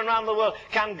 children around the world.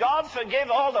 Can God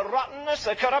forgive all the rottenness,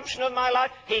 the corruption of my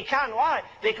life? He can. Why?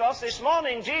 Because this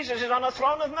morning Jesus is on a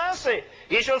throne of mercy.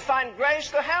 You shall find grace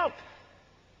to help.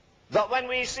 But when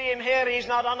we see him here, he's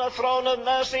not on a throne of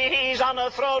mercy, he's on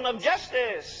a throne of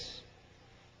justice.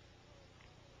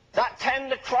 That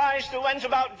tender Christ who went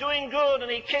about doing good, and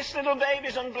he kissed little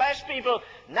babies and blessed people.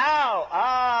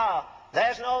 Now,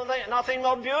 there's nothing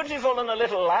more beautiful than a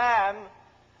little lamb.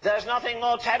 There's nothing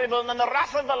more terrible than the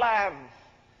wrath of the lamb.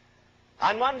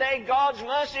 And one day God's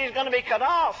mercy is going to be cut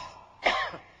off.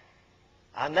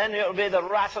 And then it will be the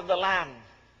wrath of the lamb.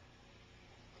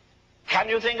 Can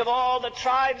you think of all the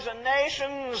tribes and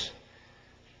nations?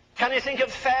 Can you think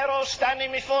of Pharaoh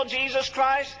standing before Jesus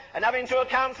Christ and having to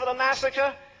account for the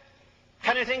massacre?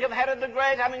 Can you think of Herod the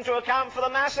Great having to account for the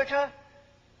massacre?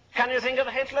 Can you think of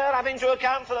Hitler having to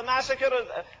account for the massacre,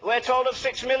 we're told, of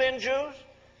 6 million Jews?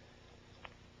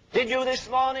 Did you this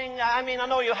morning, I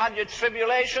know you had your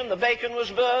tribulation, the bacon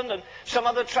was burned, and some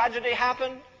other tragedy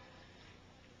happened.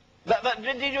 But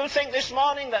did you think this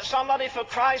morning that somebody, for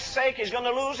Christ's sake, is going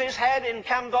to lose his head in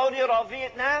Cambodia or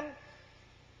Vietnam?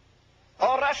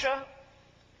 Or Russia?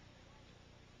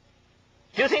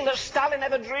 Do you think that Stalin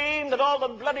ever dreamed that all the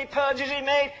bloody purges he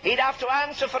made, he'd have to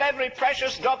answer for every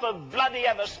precious drop of blood he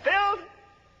ever spilled?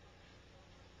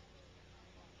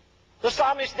 The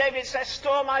psalmist David says,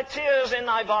 store my tears in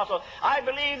thy bottle. I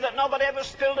believe that nobody ever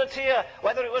spilled a tear,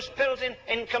 whether it was spilled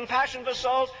in compassion for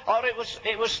souls, or it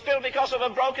was spilled because of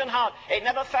a broken heart. It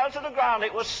never fell to the ground.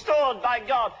 It was stored by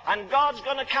God, and God's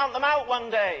going to count them out one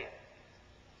day.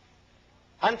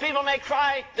 And people may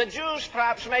cry, the Jews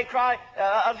perhaps may cry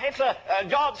of Hitler,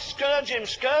 God, scourge him,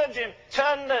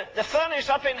 turn the furnace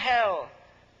up in hell.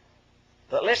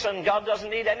 But listen, God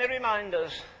doesn't need any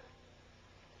reminders.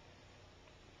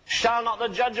 Shall not the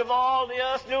judge of all the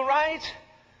earth do right?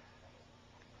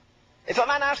 If a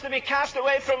man has to be cast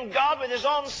away from God with his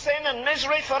own sin and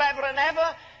misery forever and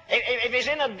ever, if his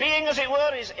inner being, as it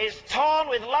were, is torn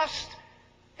with lust,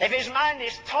 if his mind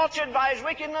is tortured by his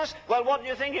wickedness, well, what do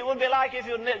you think it would be like if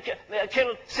you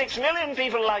killed 6 million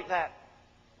people like that?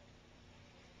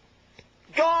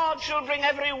 God shall bring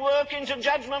every work into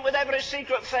judgment with every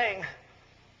secret thing.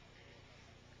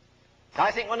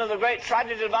 I think one of the great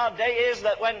tragedies of our day is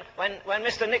that when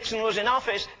Mr. Nixon was in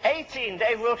office,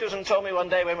 Dave Wilkerson told me one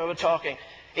day when we were talking,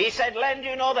 he said, Len, do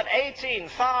you know that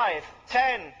 5,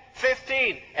 10,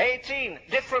 15, 18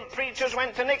 different preachers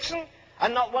went to Nixon?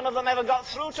 And not one of them ever got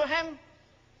through to him?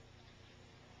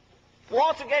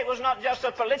 Watergate was not just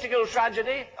a political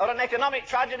tragedy or an economic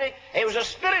tragedy, it was a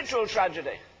spiritual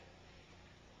tragedy.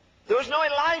 There was no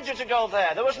Elijah to go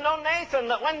there. There was no Nathan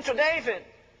that went to David.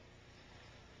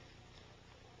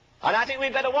 And I think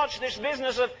we'd better watch this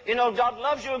business of, God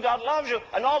loves you,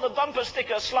 and all the bumper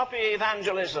sticker sloppy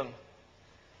evangelism.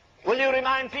 Will you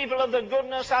remind people of the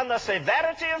goodness and the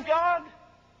severity of God?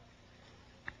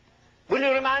 Will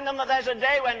you remind them that there's a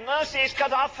day when mercy is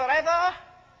cut off forever?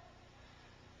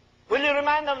 Will you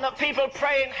remind them that people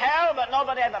pray in hell but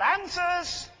nobody ever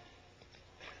answers?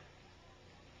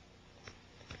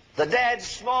 The dead,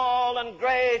 small and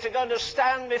great, are going to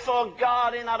stand before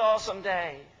God in that awesome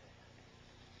day.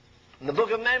 And the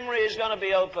book of memory is going to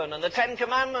be open, and the 10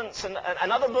 Commandments and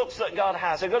other books that God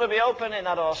has are going to be open in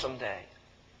that awesome day.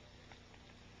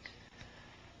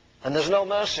 And there's no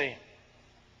mercy.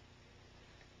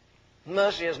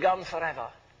 Mercy is gone forever.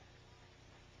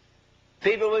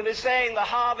 People will be saying the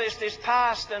harvest is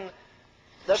past and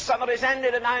the summer is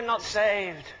ended and I'm not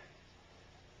saved.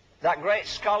 That great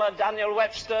scholar Daniel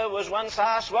Webster was once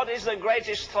asked, what is the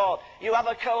greatest thought? You have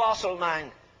a colossal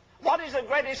mind. What is the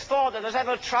greatest thought that has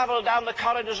ever traveled down the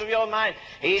corridors of your mind?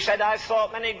 He said, I've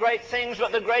thought many great things,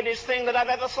 but the greatest thing that I've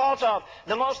ever thought of,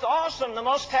 the most awesome, the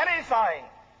most terrifying,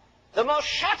 the most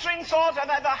shattering thought I've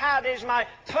ever had is my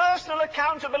personal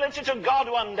accountability to God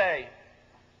one day.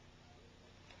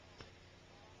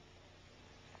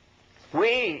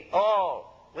 We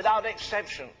all, without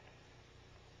exception,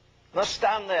 must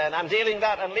stand there, and I'm dealing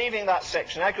that and leaving that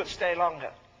section. I could stay longer.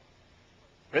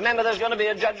 Remember, there's going to be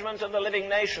a judgment of the living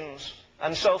nations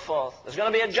and so forth. There's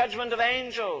going to be a judgment of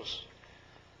angels.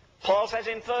 Paul says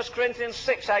in 1 Corinthians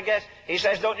 6, I guess, he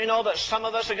says, don't you know that some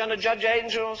of us are going to judge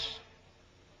angels?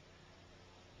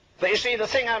 But you see, the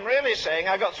thing I'm really saying,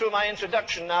 I got through my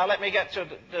introduction now, let me get to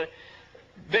the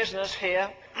business here.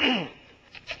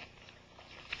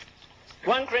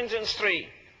 1 Corinthians 3.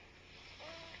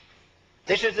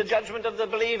 This is the judgment of the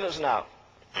believers now.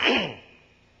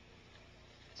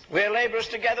 We are laborers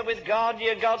together with God, ye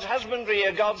are God's husbandry, ye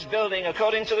are God's building,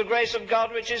 according to the grace of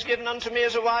God which is given unto me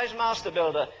as a wise master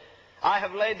builder. I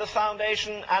have laid the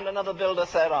foundation, and another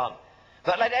buildeth thereon.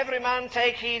 But let every man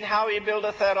take heed how he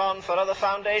buildeth thereon, for other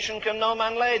foundation can no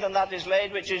man lay than that is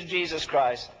laid, which is Jesus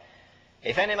Christ.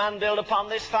 If any man build upon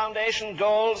this foundation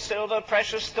gold, silver,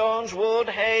 precious stones, wood,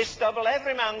 hay, stubble,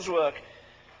 every man's work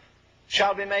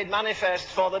shall be made manifest,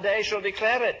 for the day shall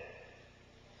declare it.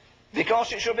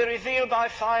 Because it shall be revealed by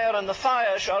fire, and the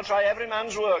fire shall try every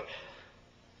man's work.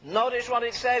 Notice what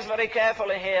it says very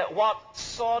carefully here. What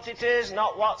sort it is,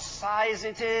 not what size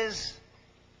it is.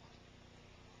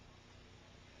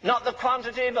 Not the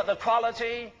quantity, but the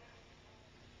quality.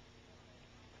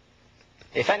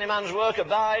 If any man's work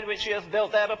abide, which he hath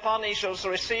built thereupon, he shall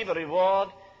receive a reward.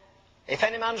 If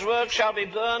any man's work shall be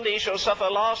burned, he shall suffer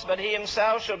loss, but he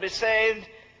himself shall be saved,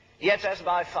 yet as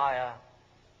by fire.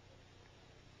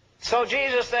 So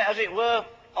Jesus, as it were,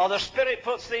 or the Spirit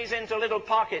puts these into little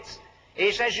pockets.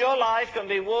 He says your life can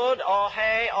be wood or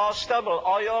hay or stubble,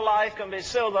 or your life can be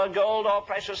silver, gold, or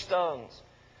precious stones.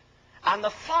 And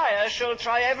the fire shall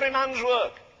try every man's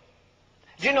work.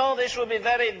 Do you know this will be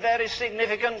very, very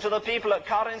significant to the people at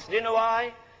Corinth? Do you know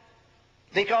why?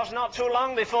 Because not too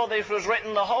long before this was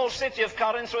written, the whole city of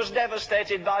Corinth was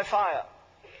devastated by fire.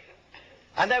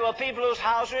 And there were people whose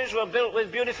houses were built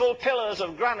with beautiful pillars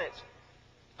of granite.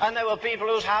 And there were people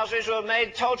whose houses were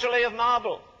made totally of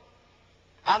marble.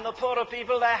 And the poorer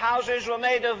people, their houses were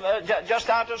made of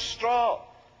just out of straw.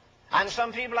 And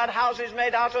some people had houses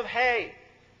made out of hay.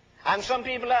 And some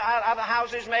people had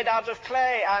houses made out of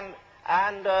clay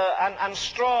and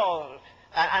straw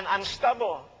and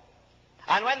stubble.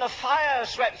 And when the fire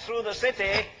swept through the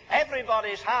city,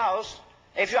 everybody's house,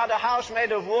 if you had a house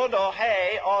made of wood or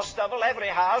hay or stubble, every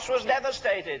house was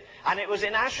devastated. And it was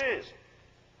in ashes.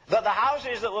 But the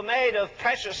houses that were made of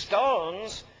precious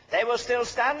stones, they were still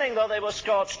standing, though they were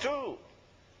scorched too.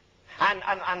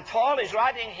 And Paul is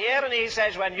writing here, and he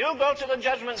says, when you go to the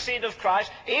judgment seat of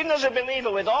Christ, even as a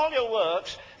believer with all your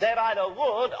works, they're either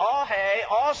wood or hay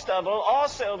or stubble or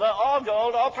silver or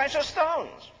gold or precious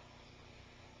stones.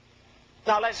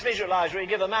 Now let's visualize. We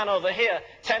give a man over here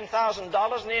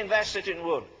 $10,000 and he invests it in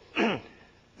wood.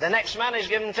 The next man is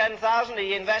given $10,000,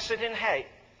 he invests it in hay.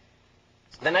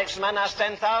 The next man has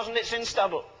 $10,000, it's in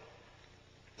stubble.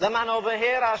 The man over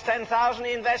here has $10,000,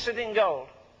 he invests it in gold.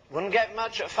 Wouldn't get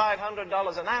much at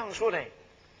 $500 an ounce, would he?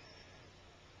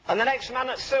 And the next man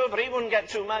at silver, he wouldn't get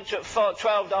too much at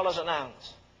 $12 an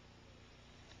ounce.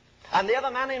 And the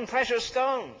other man in precious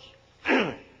stones.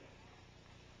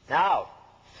 Now,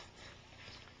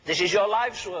 this is your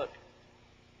life's work.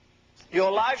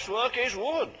 Your life's work is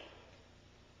wood,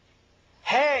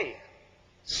 hay,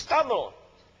 stubble,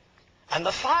 and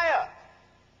the fire.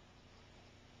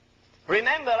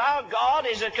 Remember, our God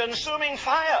is a consuming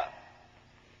fire.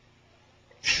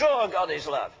 Sure, God is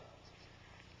love.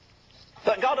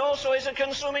 But God also is a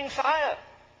consuming fire.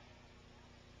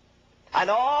 And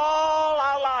all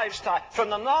our lives, from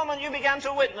the moment you began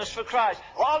to witness for Christ,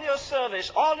 all your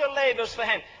service, all your labors for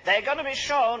Him, they're going to be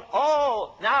shown.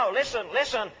 Oh, now listen,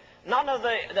 none of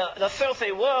the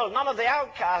filthy world, none of the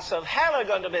outcasts of hell are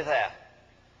going to be there.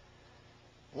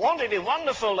 Won't it be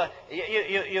wonderful that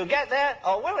you get there,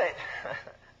 or will it?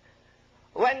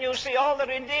 When you see all the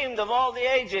redeemed of all the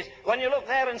ages, when you look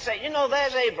there and say, you know,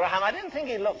 there's Abraham. I didn't think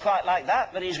he looked quite like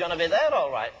that, but he's going to be there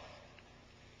all right.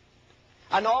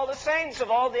 And all the saints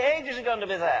of all the ages are going to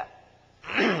be there.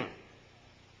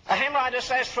 A hymn writer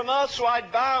says, from earth's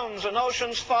wide bounds and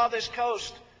ocean's farthest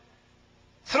coast,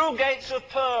 Through gates of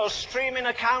pearl, streaming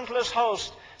a countless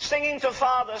host, singing to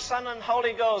Father, Son, and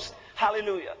Holy Ghost,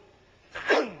 hallelujah.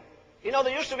 You know,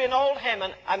 there used to be an old hymn,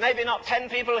 and maybe not 10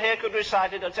 people here could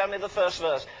recite it or tell me the first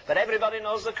verse, but everybody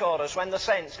knows the chorus, when the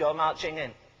saints go marching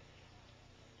in.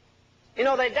 You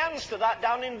know, they dance to that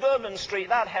down in Bourbon Street,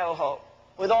 that hellhole,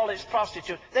 with all its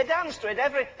prostitutes. They dance to it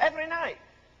every night.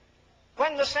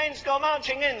 When the saints go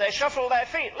marching in, they shuffle their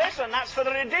feet. Listen, that's for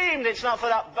the redeemed. It's not for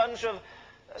that bunch of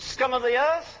scum of the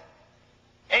earth.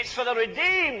 It's for the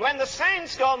redeemed. When the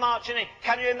saints go marching in,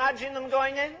 can you imagine them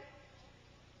going in?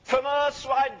 From earth's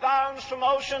wide bounds, from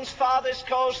ocean's farthest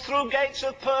coast, through gates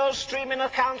of pearl, streaming a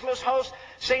countless host,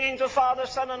 singing to Father,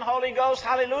 Son, and Holy Ghost,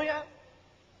 hallelujah.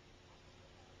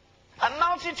 A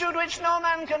multitude which no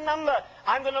man can number.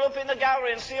 I'm going to look in the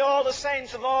gallery and see all the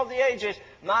saints of all the ages.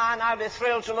 Man, I'll be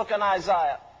thrilled to look on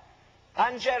Isaiah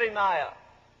and Jeremiah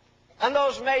and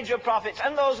those major prophets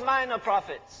and those minor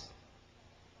prophets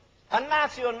and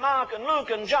Matthew and Mark and Luke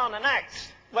and John and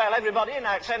Acts. Well, everybody in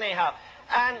Acts anyhow.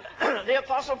 And the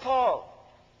Apostle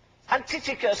Paul and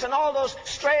Tychicus and all those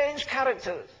strange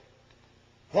characters.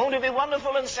 Won't it be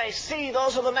wonderful and say, see,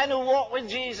 those are the men who walk with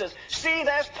Jesus. See,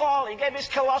 there's Paul. He gave his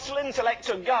colossal intellect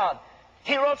to God.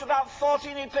 He wrote about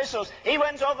 14 epistles. He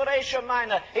went over Asia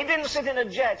Minor. He didn't sit in a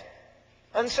jet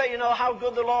and say, you know, how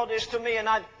good the Lord is to me.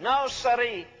 No,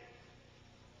 sirree.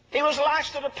 He was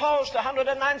lashed at a post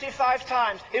 195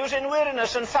 times. He was in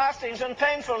weariness and fastings and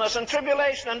painfulness and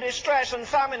tribulation and distress and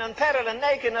famine and peril and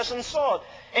nakedness and sword.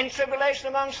 In tribulation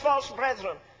amongst false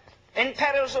brethren. In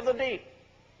perils of the deep.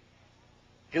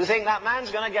 Do you think that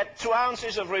man's going to get 2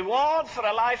 ounces of reward for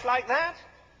a life like that?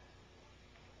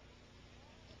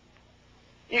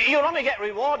 You'll only get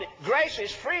rewarded. Grace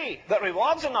is free, but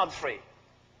rewards are not free.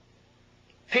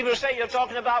 People say you're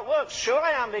talking about works. Sure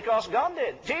I am, because God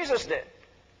did. Jesus did.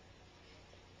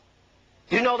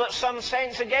 You know that some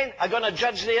saints again are going to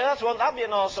judge the earth? Won't that be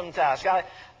an awesome task?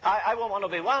 I won't want to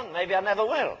be one. Maybe I never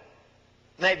will.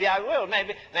 Maybe I will.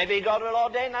 Maybe God will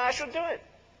ordain that I should do it.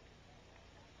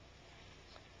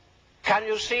 Can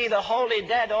you see the holy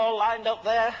dead all lined up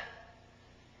there?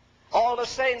 All the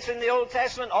saints in the Old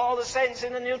Testament, all the saints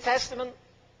in the New Testament.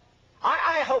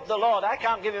 I hope the Lord, I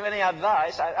can't give him any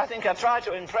advice. I think I try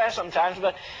to impress sometimes,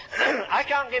 but I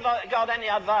can't give God any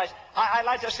advice. I'd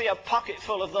like to see a pocket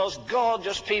full of those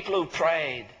gorgeous people who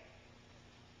prayed.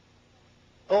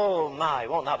 Oh my,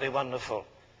 won't that be wonderful?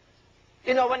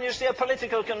 You know, when you see a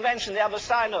political convention, they have a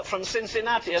sign up from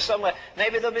Cincinnati or somewhere.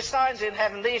 Maybe there'll be signs in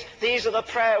heaven. These are the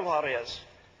prayer warriors.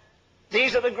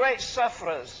 These are the great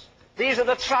sufferers. These are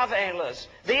the travailers.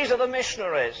 These are the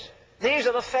missionaries. These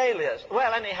are the failures.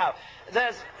 Well, anyhow,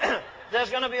 there's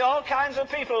going to be all kinds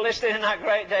of people listed in that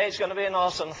great day. It's going to be an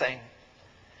awesome thing.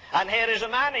 And here is a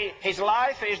man, his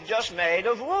life is just made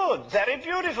of wood. Very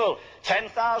beautiful.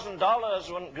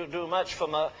 $10,000 wouldn't do much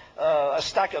from a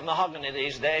stack of mahogany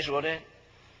these days, would it?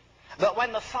 But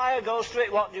when the fire goes through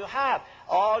it, what do you have?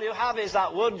 All you have is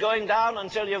that wood going down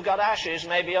until you've got ashes,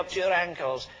 maybe up to your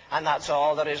ankles. And that's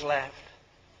all there is left.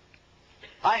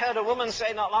 I heard a woman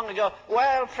say not long ago,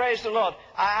 well, praise the Lord,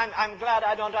 I'm glad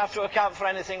I don't have to account for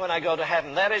anything when I go to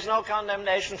heaven. There is no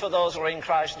condemnation for those who are in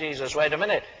Christ Jesus. Wait a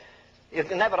minute. You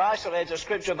can never isolate a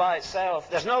scripture by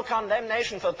itself. There's no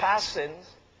condemnation for past sins.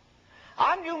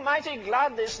 Aren't you mighty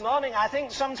glad this morning? I think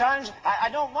sometimes, I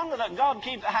don't wonder that God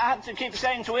had to keep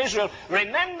saying to Israel,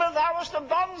 remember thou wast a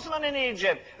bondsman in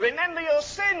Egypt. Remember your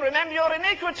sin. Remember your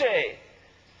iniquity.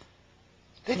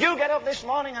 Did you get up this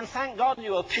morning and thank God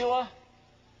you were pure?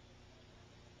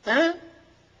 Huh?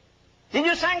 Did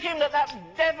you thank him that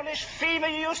devilish fever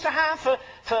you used to have for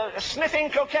sniffing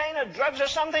cocaine or drugs or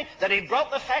something, that he broke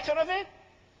the fetter of it?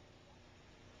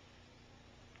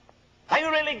 Are you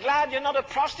really glad you're not a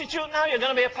prostitute now? You're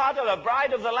going to be a part of the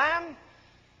bride of the Lamb?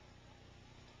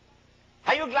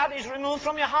 Are you glad he's removed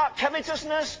from your heart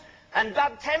covetousness and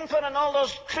bad temper and all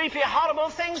those creepy, horrible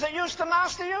things that used to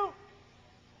master you?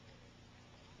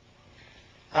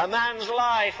 A man's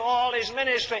life, all his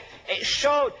ministry, it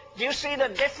showed. Do you see the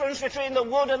difference between the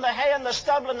wood and the hay and the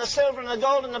stubble and the silver and the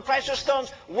gold and the precious stones?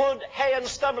 Wood, hay and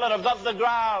stubble are above the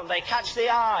ground. They catch the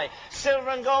eye.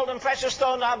 Silver and gold and precious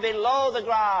stones are below the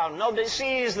ground. Nobody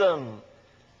sees them.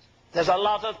 There's a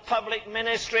lot of public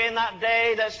ministry in that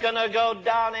day that's going to go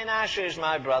down in ashes,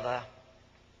 my brother.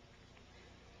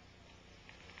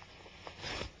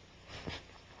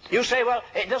 You say, well,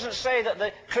 it doesn't say that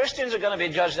the Christians are going to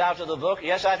be judged out of the book.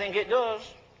 Yes, I think it does.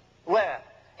 Where?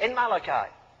 In Malachi.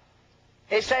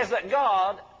 It says that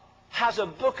God has a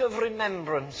book of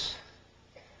remembrance.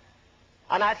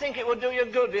 And I think it would do you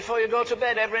good before you go to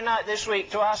bed every night this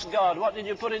week to ask God, what did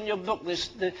you put in your book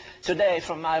today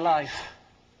from my life?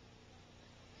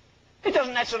 It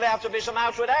doesn't necessarily have to be some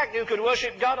outward act. You could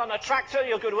worship God on a tractor.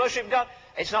 You could worship God.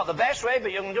 It's not the best way,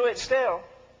 but you can do it still.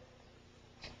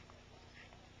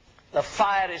 The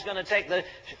fire is going to take the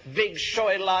big,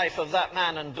 showy life of that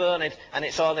man and burn it, and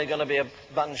it's only going to be a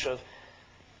bunch of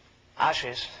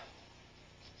ashes.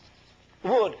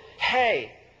 Wood,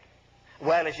 hay.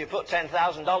 Well, if you put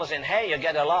 $10,000 in hay, you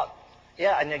get a lot.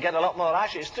 Yeah, and you get a lot more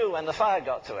ashes too when the fire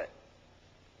got to it.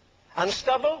 And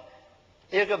stubble,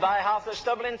 you could buy half the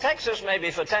stubble in Texas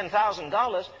maybe for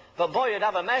 $10,000, but boy, you'd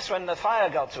have a mess when the fire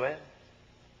got to it.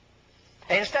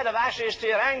 Instead of ashes to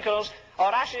your ankles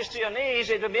or ashes to your knees,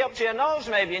 it would be up to your nose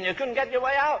maybe, and you couldn't get your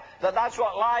way out. But that's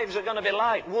what lives are going to be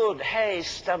like. Wood, hay,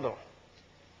 stubble.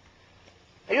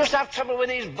 I used to have trouble with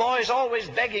these boys always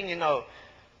begging, you know.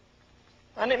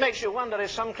 And it makes you wonder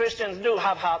if some Christians do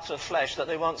have hearts of flesh, that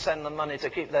they won't send them money to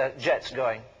keep their jets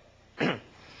going.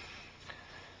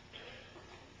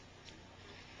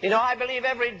 You know, I believe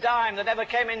every dime that ever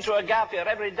came into a gap here,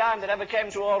 every dime that ever came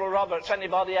to Oral Roberts,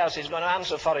 anybody else, is going to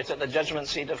answer for it at the judgment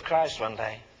seat of Christ one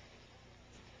day.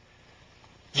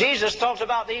 Jesus talked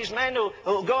about these men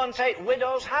who go and take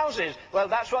widows' houses. Well,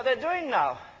 that's what they're doing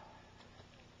now.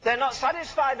 They're not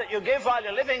satisfied that you give while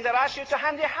you're living. They're asking you to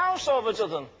hand your house over to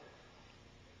them.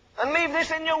 And leave this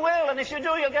in your will, and if you do,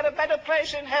 you'll get a better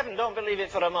place in heaven. Don't believe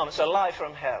it for a moment. It's a lie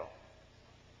from hell.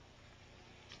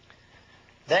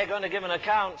 They're going to give an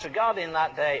account to God in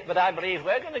that day, but I believe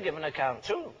we're going to give an account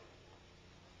too.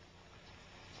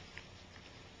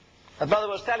 A brother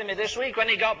was telling me this week when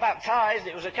he got baptized,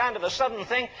 it was a kind of a sudden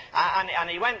thing, and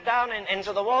he went down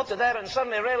into the water there and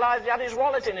suddenly realized he had his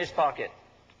wallet in his pocket.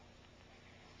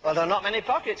 Well, there are not many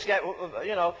pockets get,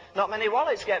 you know, not many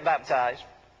wallets get baptized.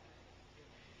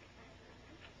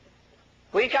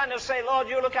 We kind of say, Lord,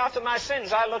 you look after my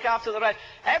sins, I look after the rest.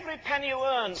 Every penny you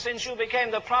earn since you became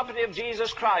the property of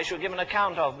Jesus Christ, you'll give an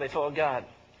account of before God.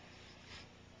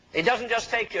 He doesn't just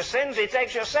take your sins, he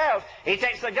takes yourself. He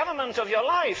takes the government of your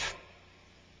life.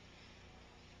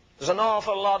 There's an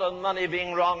awful lot of money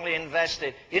being wrongly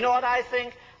invested. You know what I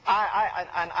think?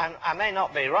 I may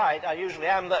not be right, I usually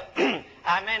am, but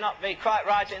I may not be quite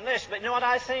right in this, but you know what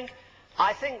I think?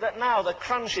 I think that now the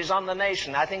crunch is on the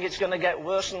nation. I think it's going to get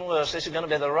worse and worse. This is going to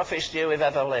be the roughest year we've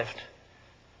ever lived.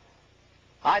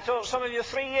 I told some of you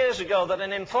 3 years ago that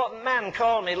an important man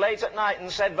called me late at night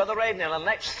and said, Brother Ravenhill, the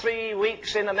next 3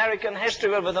 weeks in American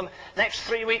history will be the next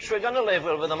 3 weeks we're going to live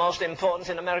will be the most important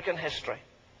in American history.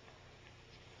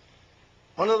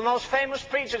 One of the most famous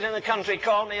preachers in the country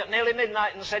called me at nearly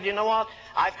midnight and said, you know what,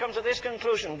 I've come to this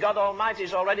conclusion. God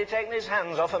Almighty's already taken his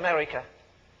hands off America.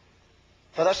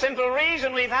 For the simple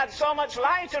reason we've had so much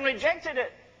light and rejected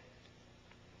it.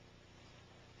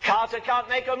 Carter can't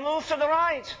make a move to the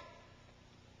right.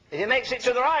 If he makes it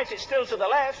to the right, it's still to the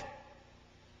left.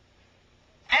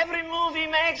 Every move he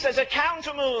makes, there's a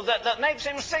counter move that makes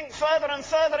him sink further and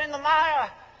further in the mire.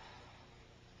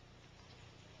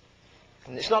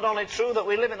 And it's not only true that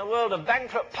we live in a world of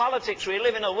bankrupt politics, we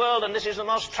live in a world, and this is the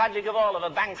most tragic of all, of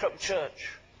a bankrupt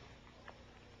church.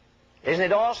 Isn't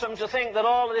it awesome to think that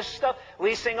all of this stuff,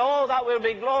 we sing, oh, that will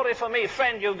be glory for me.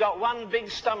 Friend, you've got one big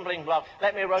stumbling block.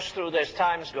 Let me rush through this.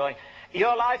 Time's going.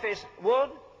 Your life is wood,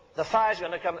 the fire's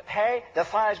going to come. Hay, the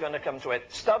fire's going to come to it.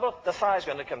 Stubble, the fire's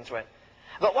going to come to it.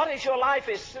 But what if your life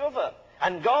is silver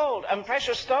and gold and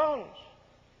precious stones?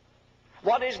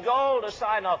 What is gold a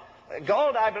sign of?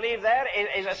 Gold, I believe there,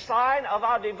 is a sign of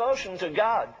our devotion to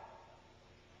God.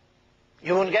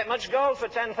 You wouldn't get much gold for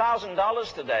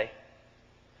 $10,000 today.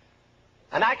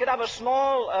 And I could have a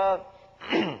small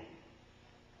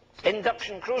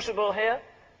induction crucible here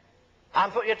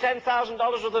and put your $10,000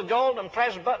 worth of gold and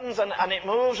press buttons and it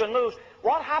moves and moves.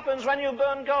 What happens when you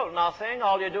burn gold? Nothing.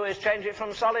 All you do is change it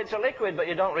from solid to liquid, but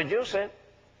you don't reduce it.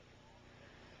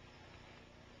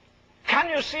 Can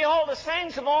you see all the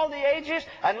saints of all the ages?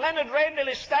 And Leonard Ravenhill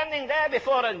is standing there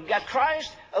before a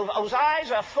Christ whose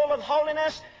eyes are full of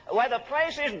holiness, where the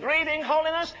place is breathing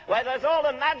holiness, where there's all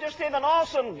the majesty of an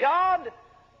awesome God.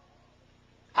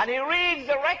 And he reads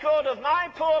the record of my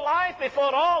poor life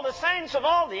before all the saints of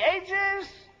all the ages.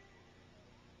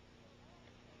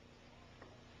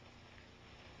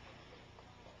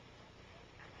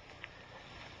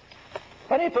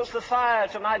 When he puts the fire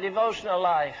to my devotional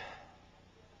life,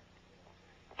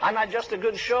 am I just a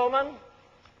good showman?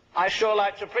 I sure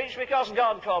like to preach because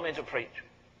God called me to preach.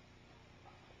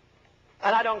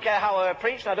 And I don't care how I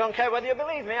preach, and I don't care whether you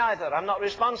believe me either. I'm not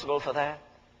responsible for that.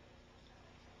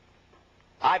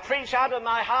 I preach out of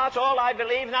my heart all I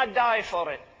believe, and I die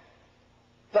for it.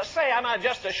 But say, am I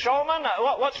just a showman?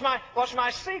 What's my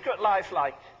secret life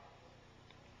like?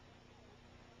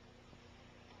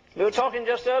 We were talking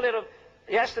just earlier of,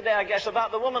 yesterday, I guess,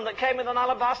 about the woman that came with an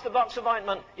alabaster box of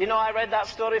ointment. You know, I read that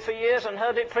story for years and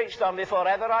heard it preached on before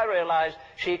ever I realized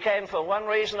she came for one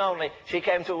reason only. She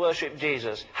came to worship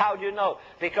Jesus. How do you know?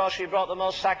 Because she brought the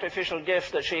most sacrificial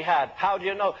gift that she had. How do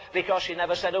you know? Because she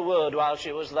never said a word while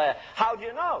she was there. How do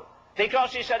you know?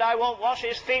 Because she said, I won't wash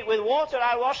his feet with water,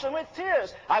 I'll wash them with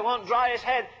tears. I won't dry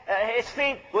his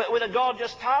feet with a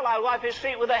gorgeous towel, I'll wipe his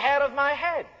feet with the hair of my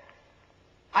head.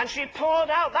 And she poured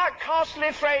out that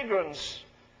costly fragrance.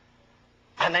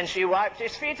 And then she wiped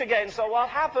his feet again. So what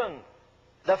happened?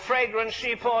 The fragrance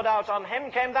she poured out on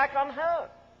him came back on her.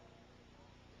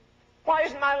 Why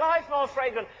isn't my life more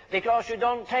fragrant? Because you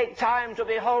don't take time to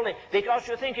be holy. Because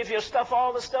you think if you stuff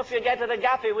all the stuff you get at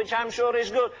Agape, which I'm sure is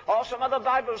good, or some other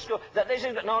Bible school, that this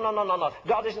is... No.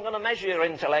 God isn't going to measure your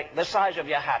intellect the size of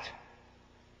your hat.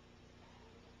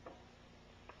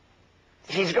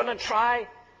 He's going to try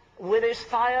with his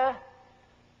fire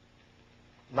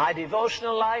my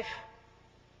devotional life.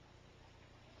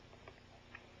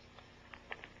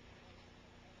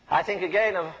 I think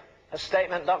again of a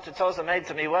statement Dr. Tozer made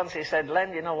to me once. He said,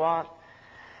 Len, you know what?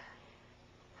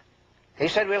 He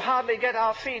said, we'll hardly get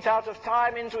our feet out of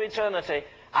time into eternity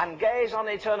and gaze on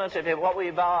eternity before we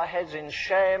bow our heads in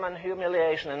shame and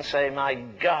humiliation and say, my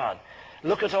God,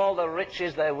 look at all the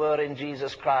riches there were in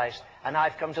Jesus Christ, and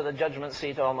I've come to the judgment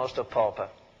seat almost a pauper.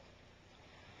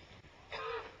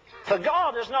 For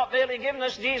God has not merely given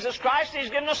us Jesus Christ, he's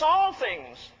given us all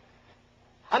things.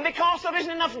 And because there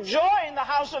isn't enough joy in the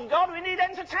house of God, we need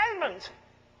entertainment.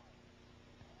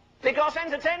 Because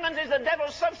entertainment is the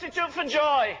devil's substitute for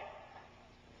joy.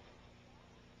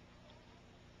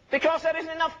 Because there isn't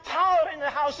enough power in the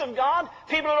house of God,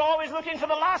 people are always looking for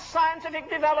the last scientific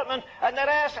development, and their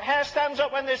hair stands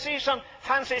up when they see some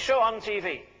fancy show on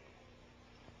TV.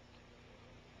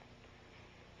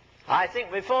 I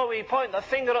think before we point the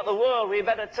finger at the world, we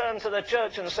better turn to the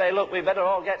church and say, look, we better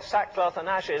all get sackcloth and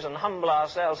ashes and humble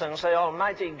ourselves and say,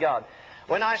 Almighty God.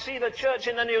 When I see the church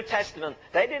in the New Testament,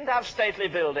 they didn't have stately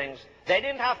buildings. They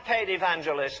didn't have paid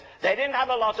evangelists. They didn't have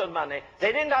a lot of money.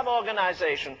 They didn't have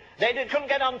organization. They couldn't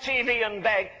get on TV and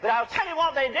beg. But I'll tell you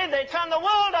what they did. They turned the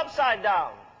world upside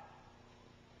down.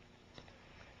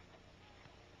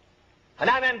 And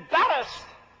I'm embarrassed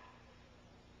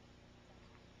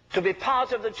to be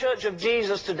part of the Church of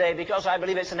Jesus today because I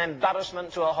believe it's an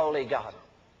embarrassment to a holy God.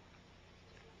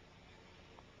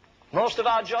 Most of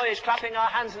our joy is clapping our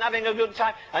hands and having a good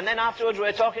time, and then afterwards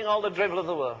we're talking all the drivel of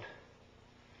the world.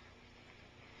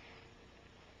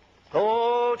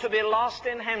 Oh, to be lost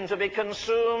in him, to be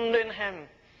consumed in him.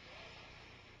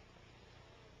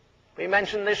 We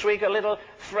mentioned this week a little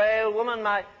frail woman,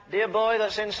 my dear boy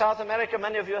that's in South America.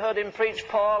 Many of you heard him preach,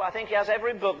 Paul. I think he has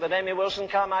every book that Amy Wilson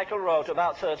Carmichael wrote,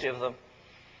 about 30 of them.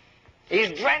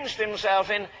 He's drenched himself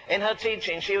in her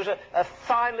teaching. She was a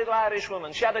fine little Irish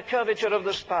woman. She had a curvature of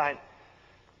the spine.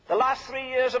 The last 3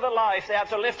 years of her life, they had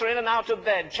to lift her in and out of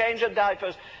bed, change her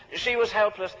diapers. She was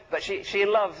helpless, but she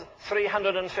loved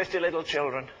 350 little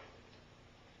children.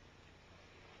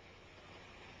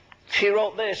 She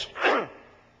wrote this,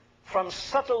 from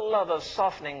subtle love of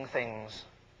softening things,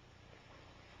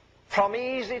 from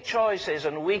easy choices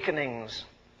and weakenings,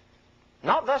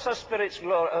 not thus are spirits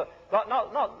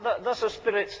thus are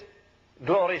spirits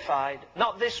glorified,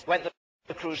 not this went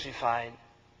the crucified.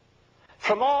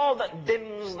 From all that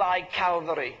dims thy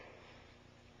Calvary,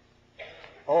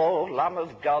 O Lamb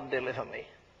of God, deliver me.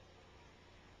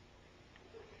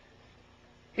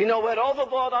 You know, we're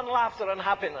overboard on laughter and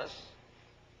happiness.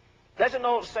 There's an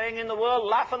old saying in the world,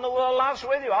 laugh and the world laughs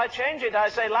with you. I change it. I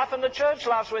say, laugh and the church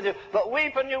laughs with you. But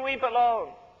weep and you weep alone.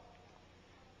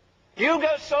 You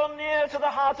go so near to the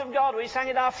heart of God. We sang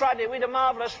it our Friday. We had a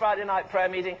marvelous Friday night prayer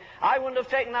meeting. I wouldn't have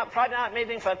taken that Friday night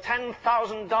meeting for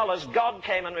 $10,000. God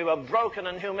came and we were broken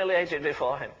and humiliated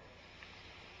before him.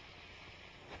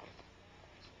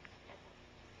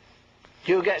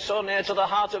 You get so near to the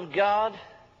heart of God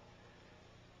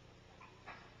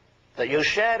that you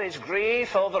share his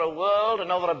grief over a world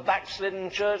and over a backslidden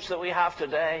church that we have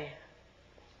today.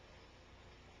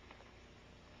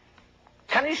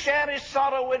 Can he share his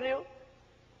sorrow with you?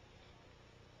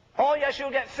 Oh, yes,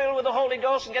 you'll get filled with the Holy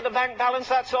Ghost and get a bank balance.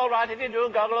 That's all right. If you do,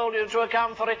 God will hold you to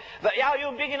account for it. But are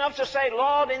you big enough to say,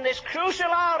 Lord, in this crucial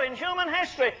hour in human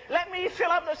history, let me fill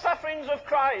up the sufferings of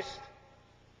Christ?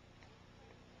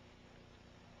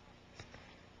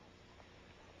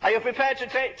 Are you prepared to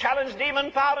challenge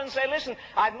demon power and say, listen,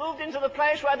 I've moved into the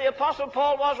place where the Apostle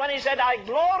Paul was when he said, I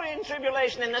glory in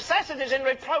tribulation, in necessities, in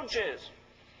reproaches.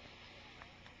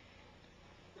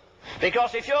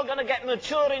 Because if you're going to get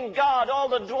mature in God, all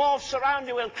the dwarfs around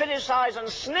you will criticize and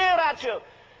sneer at you.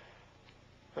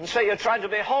 And so you're trying to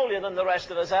be holier than the rest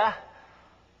of us are.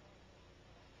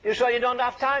 You sure you don't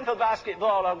have time for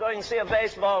basketball or going to see a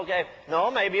baseball game? No,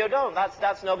 maybe you don't.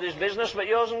 That's nobody's business but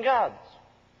yours and God's.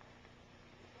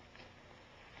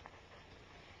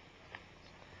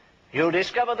 You'll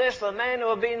discover this: the men who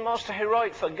have been most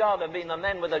heroic for God have been the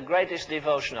men with the greatest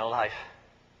devotional life.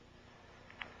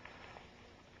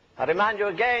 I remind you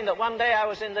again that one day I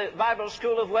was in the Bible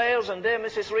School of Wales, and dear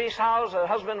Mrs. Rees Howes, her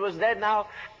husband was dead now.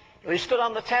 We stood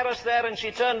on the terrace there, and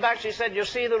she turned back. She said, "You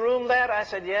see the room there?" I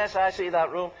said, "Yes, I see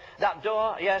that room." "That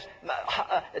door?" "Yes."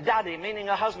 Daddy, meaning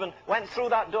her husband, went through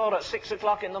that door at 6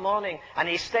 o'clock in the morning, and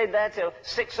he stayed there till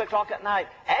 6 o'clock at night,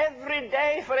 every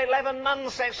day for 11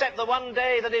 months, except the one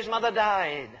day that his mother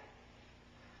died.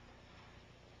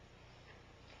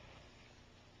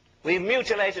 We've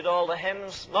mutilated all the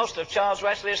hymns. Most of Charles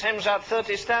Wesley's hymns had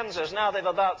 30 stanzas. Now they've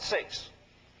about 6.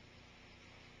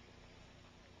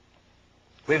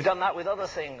 We've done that with other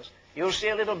things. You'll see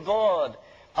a little board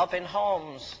up in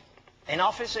homes, in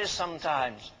offices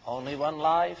sometimes. Only one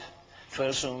life,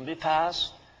 'twill soon be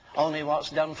past. Only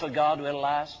what's done for God will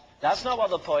last. That's not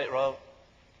what the poet wrote.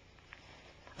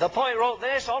 The poet wrote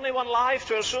this: only one life,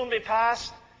 'twill soon be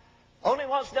past. Only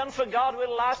what's done for God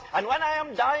will last. And when I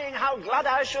am dying, how glad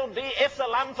I shall be if the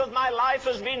lamp of my life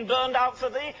has been burned out for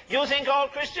thee. You think all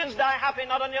Christians die happy?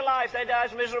 Not on your life. They die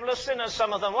as miserable as sinners,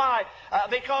 some of them. Why?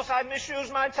 Because I've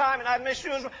misused my time, and I've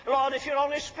misused... Lord, if you'll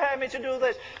only spare me to do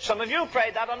this. Some of you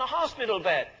prayed that on a hospital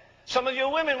bed. Some of you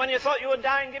women, when you thought you were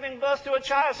dying, giving birth to a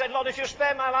child, said, "Lord, if you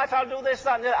spare my life, I'll do this,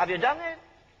 that, and that." Have you done it?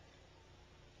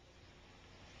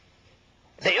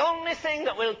 The only thing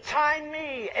that will tie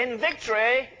me in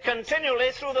victory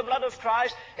continually through the blood of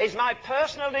Christ is my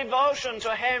personal devotion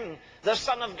to Him, the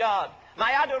Son of God.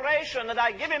 My adoration, that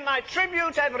I give Him my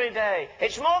tribute every day.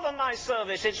 It's more than my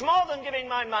service. It's more than giving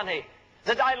my money.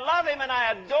 That I love Him and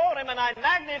I adore Him and I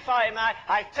magnify Him.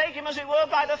 I take Him, as it were,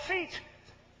 by the feet.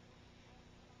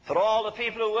 For all the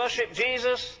people who worship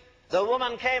Jesus, the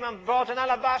woman came and brought an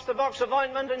alabaster box of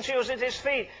ointment, and she was at His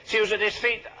feet. She was at His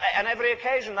feet on every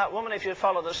occasion, that woman, if you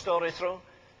follow the story through.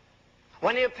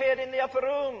 When He appeared in the upper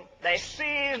room, they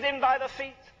seized Him by the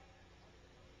feet.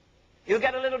 You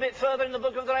get a little bit further in the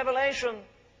book of the Revelation,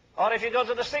 or if you go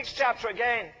to the 6th chapter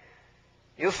again,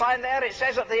 you find there it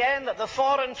says at the end that the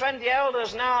 24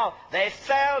 elders now, they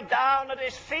fell down at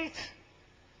His feet.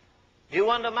 You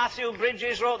wonder Matthew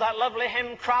Bridges wrote that lovely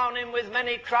hymn, "Crown Him with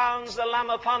many crowns, the Lamb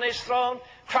upon His throne.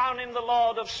 Crown Him the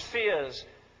Lord of spheres,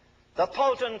 the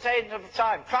potentate of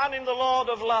time. Crown Him the Lord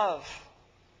of love.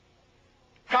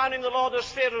 Crown Him the Lord of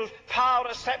spheres, whose power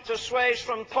a scepter sways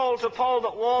from pole to pole,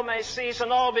 that war may cease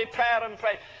and all be prayer and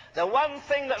praise." The one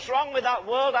thing that's wrong with that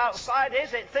world outside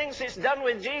is it thinks it's done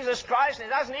with Jesus Christ,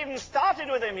 and it hasn't even started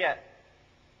with Him yet.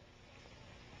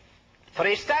 For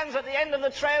He stands at the end of the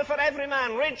trail for every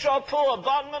man, rich or poor,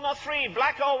 bondman or free,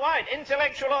 black or white,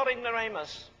 intellectual or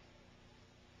ignoramus.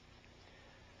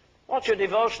 What's your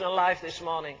devotional life this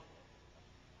morning?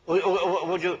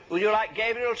 Would you like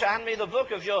Gabriel to hand me the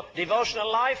book of your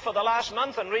devotional life for the last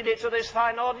month and read it to this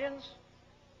fine audience?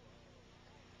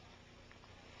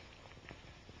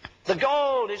 The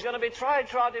gold is going to be tried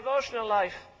to our devotional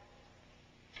life.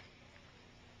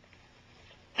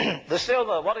 The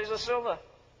silver, what is the silver?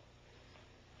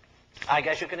 I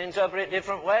guess you can interpret it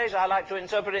different ways. I like to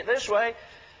interpret it this way.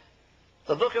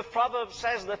 The book of Proverbs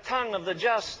says the tongue of the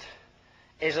just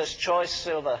is as choice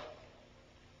silver.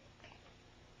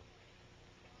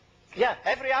 Yeah,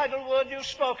 every idle word you've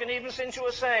spoken, even since you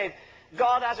were saved,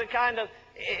 God has a kind of,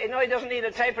 He doesn't need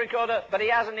a tape recorder, but He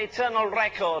has an eternal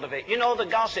record of it. You know, the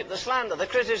gossip, the slander, the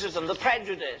criticism, the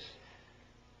prejudice.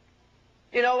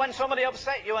 You know, when somebody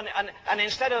upset you and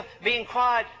instead of being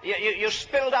quiet, you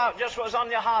spilled out just what was on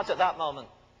your heart at that moment.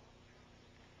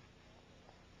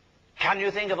 Can you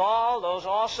think of all those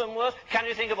awesome words? Can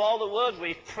you think of all the words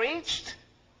we've preached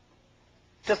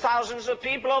to thousands of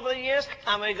people over the years,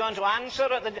 and we're going to answer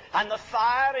and the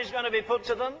fire is going to be put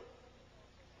to them?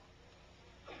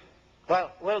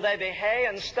 Well, will they be hay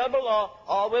and stubble,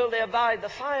 or will they abide the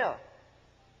fire?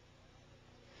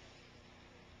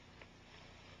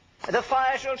 The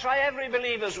fire shall try every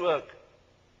believer's work.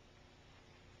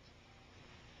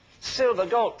 Silver,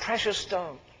 gold, precious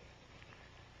stone.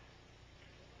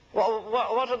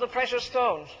 What are the precious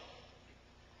stones?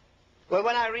 Well,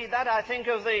 when I read that, I think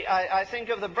of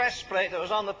the breastplate that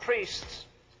was on the priest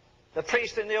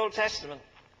in the Old Testament.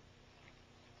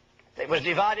 It was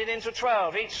divided into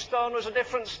 12. Each stone was a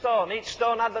different stone. Each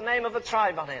stone had the name of a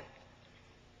tribe on it.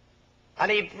 And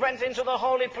he went into the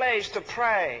holy place to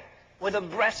pray with a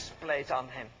breastplate on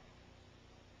him.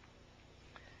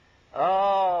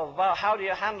 Oh, well, how do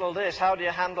you handle this? How do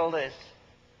you handle this?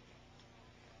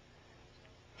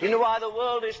 You know why the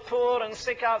world is poor and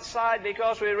sick outside?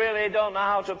 Because we really don't know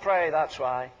how to pray, that's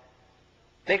why.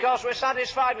 Because we're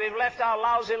satisfied we've left our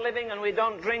lousy living and we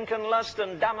don't drink and lust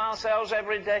and damn ourselves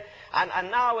every day. And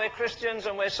now we're Christians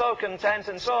and we're so content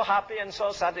and so happy and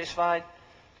so satisfied.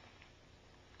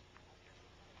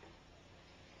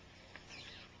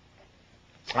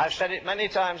 I've said it many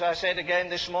times, I say it again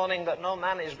this morning, that no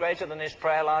man is greater than his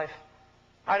prayer life.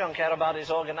 I don't care about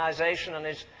his organization and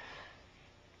his...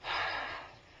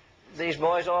 These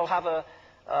boys all have a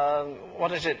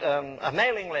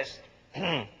mailing list.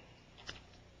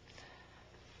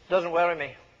 Doesn't worry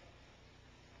me.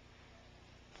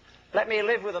 Let me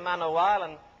live with a man a while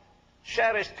and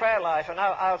share his prayer life, and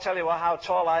I'll tell you how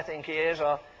tall I think he is,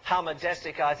 or how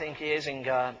majestic I think he is in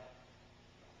God.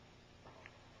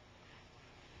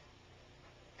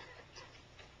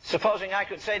 Supposing I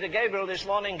could say to Gabriel this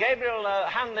morning, Gabriel,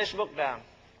 hand this book down.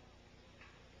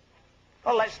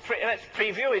 Well, let's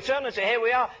preview eternity. Here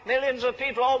we are, millions of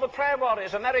people, all the prayer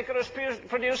warriors. America has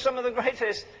produced some of the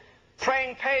greatest.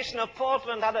 Praying patient of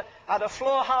Portland had a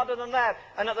floor harder than that.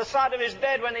 And at the side of his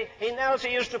bed, when he knelt,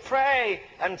 he used to pray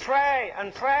and pray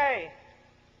and pray.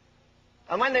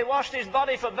 And when they washed his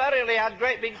body for burial, he had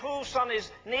great big hoofs on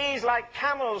his knees like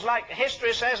camels. Like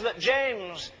history says that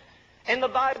James in the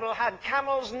Bible had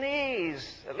camel's knees.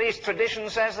 At least tradition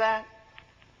says that.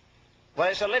 Well,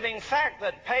 it's a living fact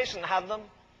that Payson had them.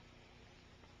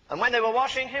 And when they were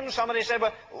washing him, somebody said,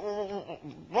 well,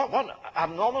 what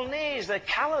abnormal knees? They're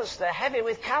calloused. They're heavy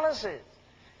with calluses.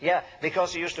 Yeah,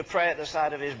 because he used to pray at the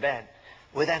side of his bed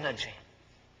with energy.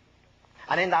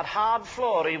 And in that hard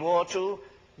floor, he wore 2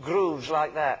 grooves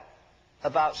like that,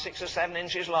 about 6 or 7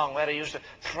 inches long, where he used to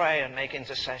pray and make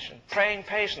intercession. Praying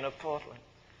Payson of Portland.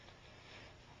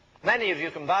 Many of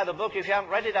you can buy the book. If you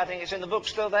haven't read it, I think it's in the book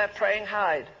still there, Praying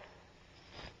Hyde.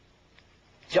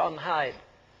 John Hyde.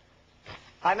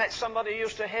 I met somebody who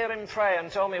used to hear him pray and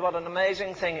told me what an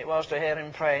amazing thing it was to hear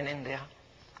him pray in India.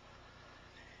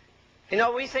 You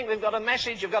know, we think we've got a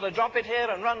message, you've got to drop it here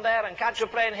and run there and catch a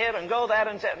plane here and go there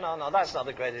and no, that's not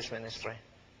the greatest ministry.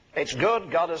 It's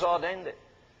good, God has ordained it.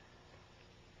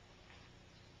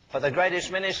 But the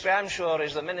greatest ministry, I'm sure,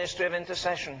 is the ministry of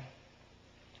intercession.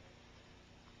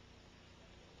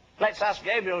 Let's ask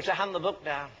Gabriel to hand the book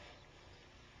down.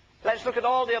 Let's look at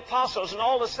all the apostles and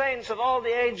all the saints of all the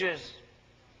ages.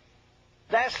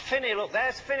 There's Finney, look,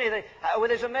 there's Finney with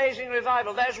his amazing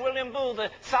revival. There's William Booth, the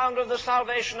founder of the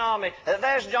Salvation Army.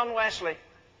 There's John Wesley.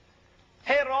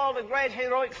 Here are all the great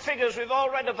heroic figures, we've all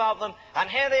read about them. And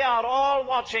here they are, all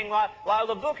watching while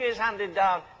the book is handed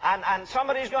down. And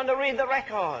somebody's going to read the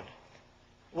record.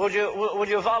 Would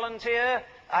you volunteer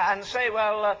and say,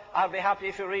 well, I'll be happy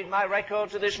if you read my record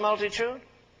to this multitude?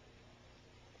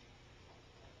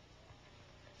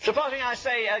 Supposing I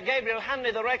say, Gabriel, hand me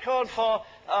the record for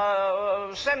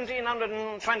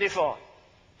 1724.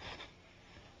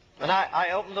 And I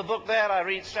open the book there, I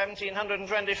read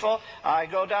 1724. I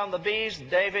go down the B's,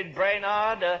 David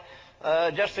Brainerd,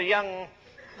 just a young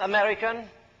American,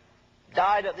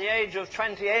 died at the age of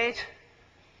 28.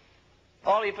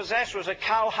 All he possessed was a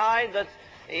cowhide that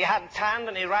he had tanned,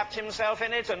 and he wrapped himself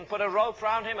in it and put a rope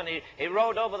round him, and he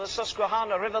rode over the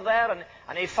Susquehanna River there,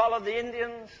 and he followed the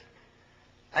Indians.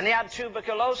 And he had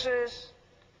tuberculosis.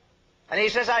 And he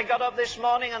says, I got up this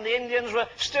morning and the Indians were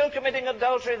still committing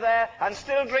adultery there, and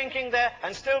still drinking there,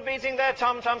 and still beating their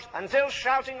tom-toms, and still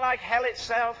shouting like hell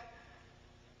itself.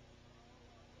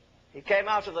 He came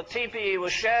out of the teepee he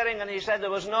was sharing, and he said there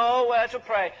was nowhere to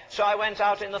pray. So I went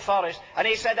out in the forest. And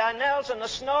he said, I knelt and the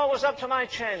snow was up to my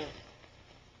chin.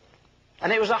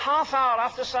 And it was a half hour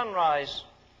after sunrise.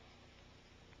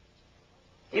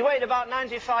 He weighed about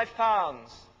 95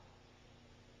 pounds.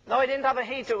 No, he didn't have a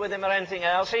heater with him or anything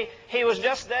else. He was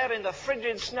just there in the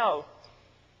frigid snow,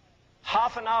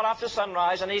 half an hour after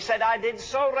sunrise, and he said, I did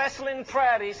so wrestle in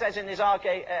prayer, he says in his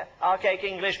archaic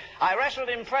English. I wrestled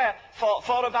in prayer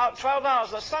for about 12 hours.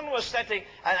 The sun was setting,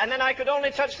 and then I could only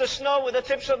touch the snow with the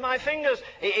tips of my fingers.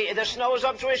 The snow was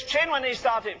up to his chin when he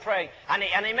started praying.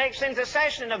 And he makes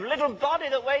intercession of a little body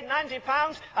that weighed 90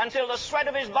 pounds until the sweat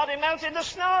of his body melted the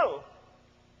snow.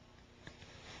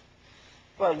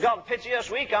 Well, God pity us,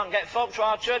 we can't get folk to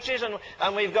our churches, and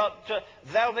we've got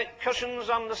velvet cushions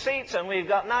on the seats, and we've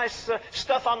got nice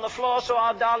stuff on the floor so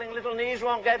our darling little knees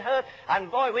won't get hurt.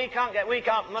 And boy, we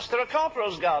can't muster a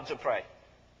corporal's guard to pray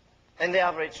in the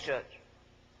average church.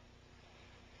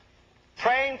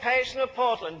 Praying Payson of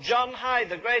Portland, John Hyde,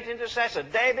 the great intercessor,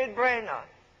 David Brainerd.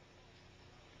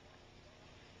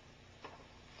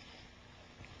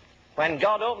 When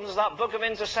God opens that book of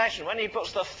intercession, when he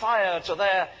puts the fire to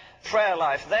their prayer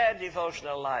life, their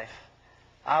devotional life,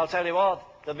 I'll tell you what,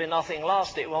 there'll be nothing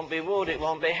lost. It won't be wood, it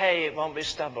won't be hay, it won't be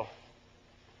stubble.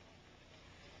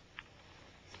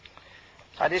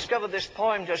 I discovered this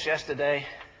poem just yesterday.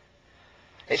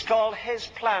 It's called His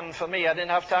Plan for Me. I didn't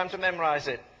have time to memorize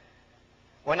it.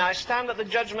 When I stand at the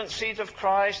judgment seat of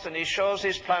Christ and He shows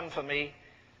His plan for me,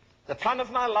 the plan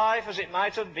of my life as it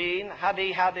might have been had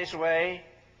He had His way,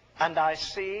 and I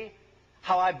see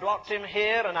how I blocked Him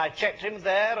here and I checked Him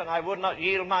there and I would not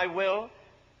yield my will,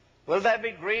 will there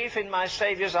be grief in my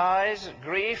Saviour's eyes,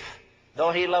 grief,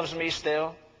 though He loves me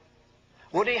still?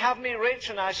 Would He have me rich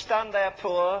and I stand there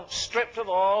poor, stripped of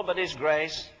all but His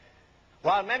grace,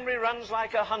 while memory runs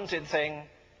like a hunted thing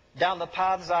down the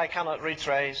paths I cannot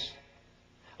retrace?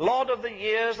 Lord of the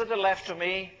years that are left to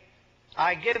me,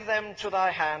 I give them to Thy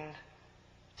hand.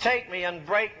 Take me and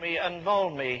break me and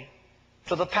mold me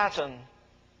to the pattern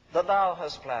that Thou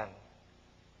hast planned.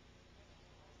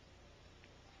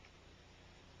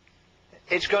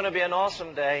 It's going to be an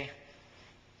awesome day.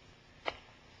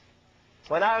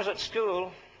 When I was at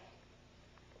school,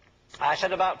 I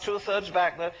sat about 2/3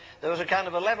 back there. There was a kind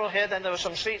of a level here, then there were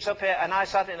some seats up here, and I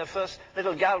sat in the first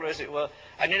little gallery, as it were.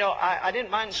 And, you know, I didn't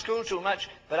mind school too much,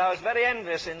 but I was very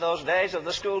envious in those days of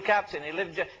the school captain.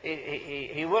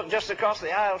 He worked just across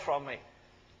the aisle from me.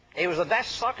 He was the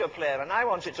best soccer player, and I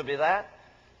wanted to be that.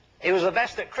 He was the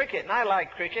best at cricket, and I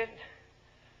liked cricket.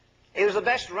 He was the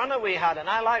best runner we had, and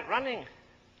I liked running.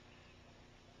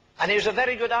 And he was a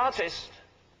very good artist.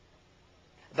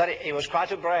 But he was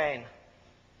quite a brain.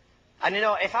 And you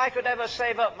know, if I could ever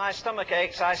save up my stomach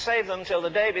aches, I saved them till the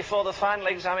day before the final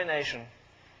examination.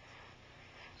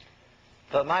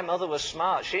 But my mother was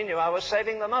smart. She knew I was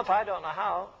saving them up. I don't know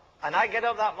how. And I get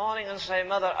up that morning and say,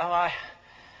 Mother, I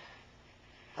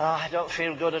don't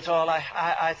feel good at all.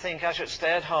 I think I should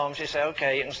stay at home. She said,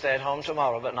 okay, you can stay at home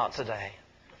tomorrow, but not today.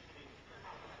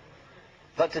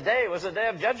 But today was a day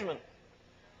of judgment.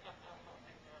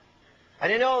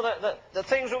 And you know, the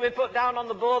things would be put down on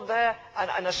the board there,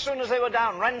 and as soon as they were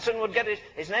down, Renton would get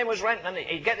his name was Renton, and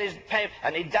he'd get his paper,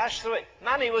 and he'd dash through it.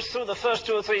 Man, he was through the first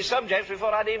 2 or 3 subjects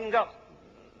before I'd even got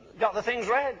the things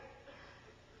read.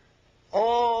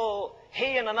 Oh,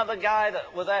 he and another guy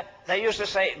that were there, they used to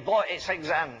say, boy, it's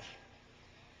exams.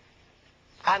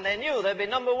 And they knew they'd be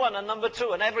number 1 and number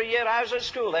 2, and every year I was at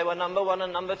school, they were number 1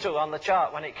 and number 2 on the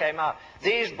chart when it came out.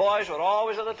 These boys were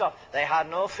always at the top. They had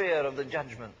no fear of the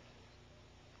judgment.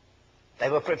 They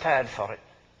were prepared for it.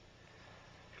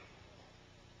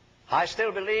 I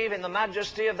still believe in the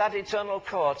majesty of that eternal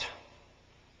court,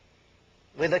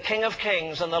 with the King of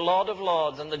Kings and the Lord of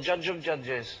Lords and the Judge of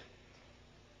Judges.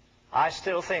 I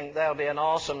still think there'll be an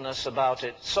awesomeness about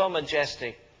it, so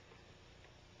majestic.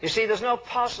 You see, there's no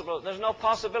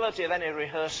possibility of any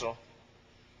rehearsal.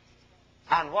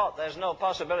 And what? There's no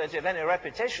possibility of any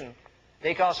repetition,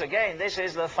 because again, this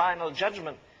is the final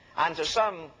judgment. And to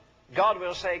some, God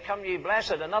will say, come ye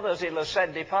blessed, and others He'll have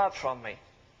said, depart from me.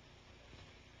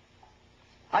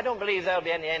 I don't believe there'll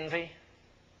be any envy.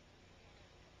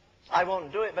 I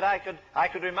won't do it, but I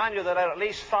could remind you that there are at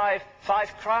least five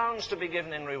crowns to be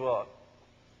given in reward.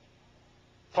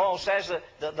 Paul says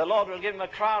that the Lord will give him a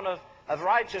crown of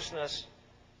righteousness,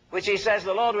 which he says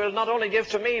the Lord will not only give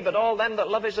to me, but all them that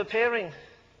love His appearing.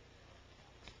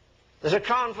 There's a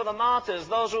crown for the martyrs,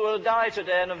 those who will die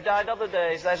today and have died other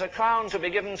days. There's a crown to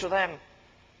be given to them.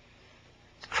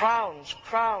 Crowns,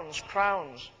 crowns,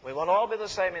 crowns. We won't all be the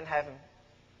same in heaven.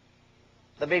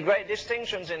 There'll be great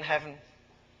distinctions in heaven.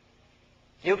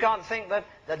 You can't think that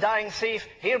the dying thief,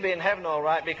 he'll be in heaven all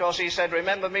right, because he said,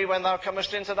 remember me when thou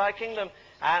comest into thy kingdom.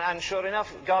 And sure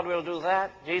enough, God will do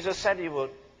that. Jesus said He would.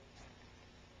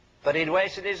 But he'd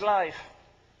wasted his life.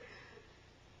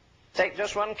 Take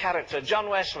just one character, John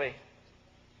Wesley.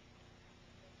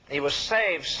 He was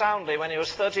saved soundly when he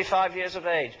was 35 years of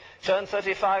age. Turn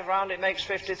 35 round, it makes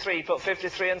 53. Put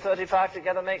 53 and 35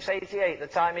 together makes 88, the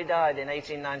time he died in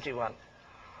 1891.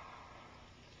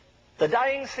 The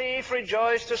dying thief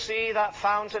rejoiced to see that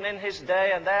fountain in his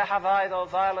day, and there have I, though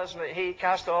vile as he,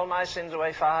 cast all my sins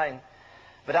away fine.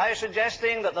 But are you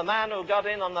suggesting that the man who got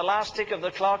in on the last tick of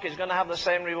the clock is going to have the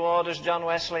same reward as John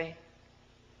Wesley?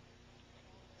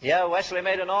 Yeah, Wesley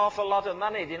made an awful lot of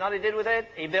money. Do you know what he did with it?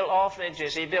 He built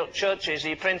orphanages, he built churches,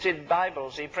 he printed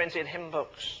Bibles, he printed hymn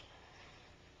books.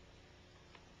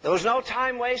 There was no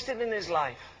time wasted in his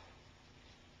life.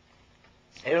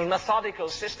 He was methodical,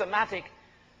 systematic.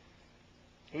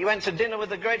 He went to dinner with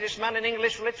the greatest man in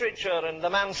English literature, and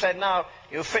the man said, now,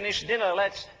 you've finished dinner,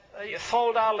 let's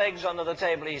fold our legs under the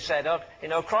table, he said.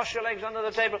 Cross your legs under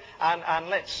the table, and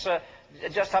let's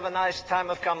just have a nice time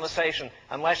of conversation.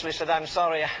 And Wesley said, I'm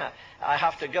sorry, I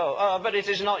have to go. Oh, but it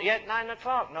is not yet 9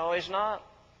 o'clock. No, it's not.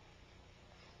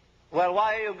 Well,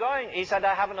 why are you going? He said,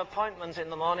 I have an appointment in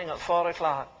the morning at 4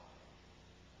 o'clock.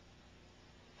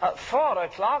 At 4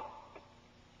 o'clock?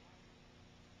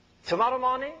 Tomorrow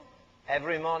morning?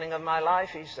 Every morning of my life,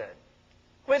 he said.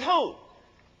 With who?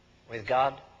 With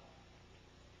God.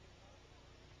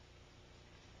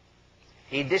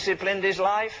 He disciplined his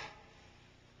life.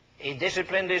 He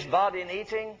disciplined his body in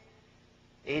eating.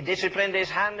 He disciplined his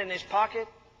hand in his pocket.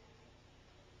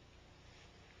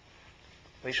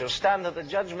 We shall stand at the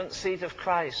judgment seat of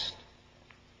Christ.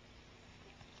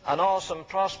 An awesome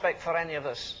prospect for any of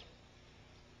us.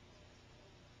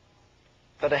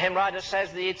 But a hymn writer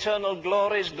says, the eternal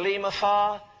glories gleam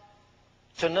afar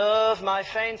to nerve my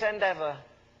faint endeavor.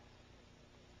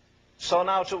 So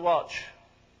now to watch,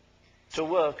 to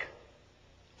work,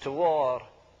 to war,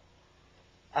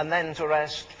 and then to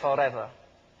rest forever.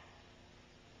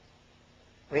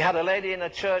 We had a lady in a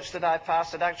church that I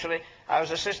pastored. Actually, I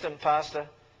was assistant pastor.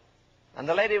 And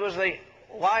the lady was the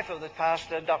wife of the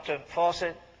pastor, Dr.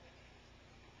 Fawcett.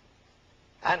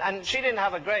 And she didn't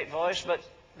have a great voice, but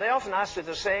they often asked her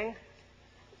to sing.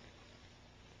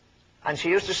 And she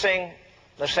used to sing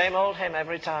the same old hymn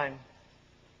every time.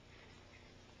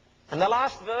 And the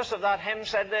last verse of that hymn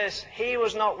said this, he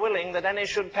was not willing that any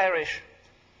should perish.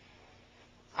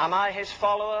 Am I his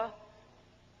follower?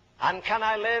 And can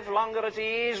I live longer at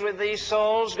ease with these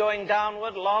souls going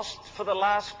downward, lost for the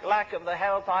last lack of the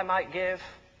help I might give?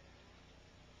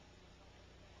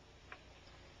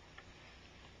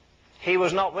 He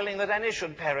was not willing that any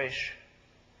should perish.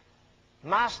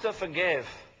 Master, forgive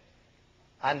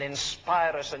and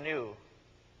inspire us anew.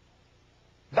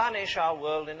 Banish our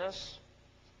worldliness.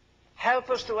 Help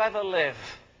us to ever live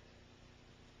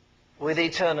with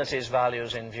eternity's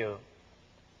values in view.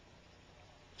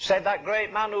 Said that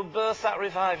great man who birthed that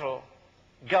revival,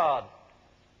 God,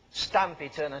 stamp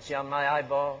eternity on my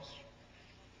eyeballs.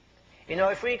 You know,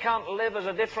 if we can't live as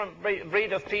a different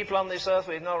breed of people on this earth,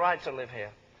 we have no right to live here.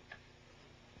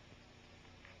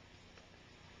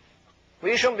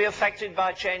 We shouldn't be affected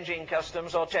by changing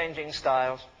customs or changing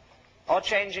styles or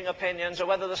changing opinions or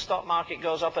whether the stock market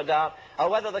goes up or down or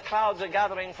whether the clouds are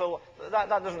gathering for... That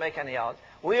doesn't make any odds.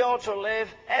 We ought to live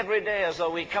every day as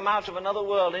though we come out of another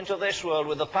world into this world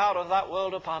with the power of that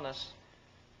world upon us.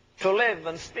 To live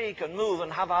and speak and move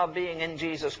and have our being in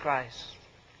Jesus Christ.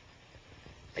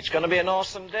 It's going to be an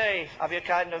awesome day. Have you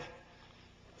kind of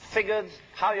figured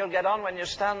how you'll get on when you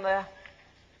stand there?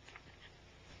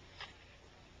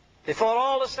 Before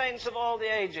all the saints of all the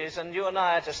ages, and you and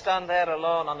I are to stand there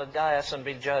alone on the dais and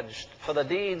be judged for the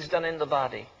deeds done in the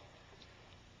body,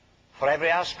 for every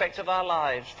aspect of our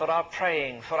lives, for our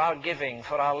praying, for our giving,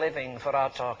 for our living, for our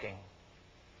talking.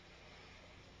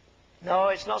 No,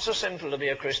 it's not so simple to be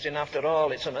a Christian after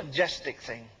all. It's a majestic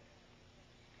thing.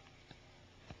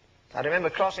 I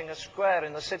remember crossing a square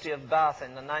in the city of Bath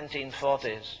in the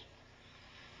 1940s.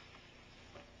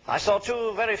 I saw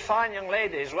two very fine young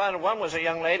ladies. One was a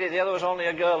young lady, the other was only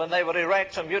a girl, and they were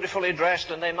erect and beautifully dressed,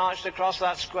 and they marched across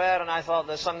that square, and I thought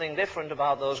there's something different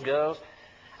about those girls.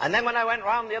 And then when I went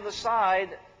round the other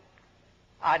side,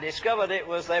 I discovered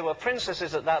they were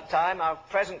princesses at that time, our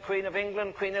present Queen of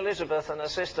England, Queen Elizabeth, and her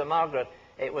sister Margaret.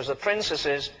 It was the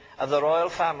princesses of the royal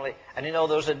family, and you know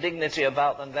there was a dignity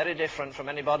about them very different from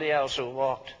anybody else who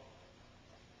walked.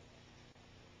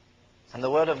 And the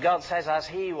Word of God says, as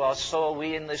He was, so are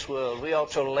we in this world. We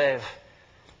ought to live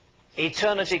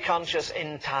eternity conscious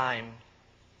in time,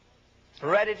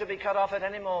 ready to be cut off at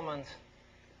any moment.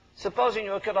 Supposing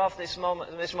you were cut off this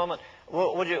moment,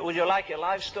 would you like your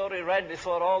life story read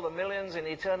before all the millions in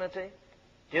eternity?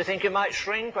 Do you think you might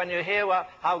shrink when you hear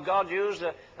how God used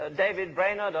David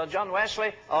Brainerd or John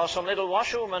Wesley or some little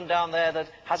washerwoman down there that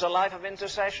has a life of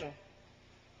intercession?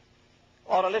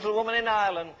 Or a little woman in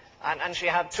Ireland, and she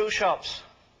had 2 shops.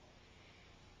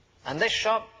 And this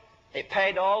shop, it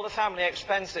paid all the family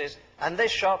expenses. And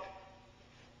this shop,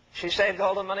 she saved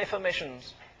all the money for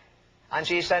missions. And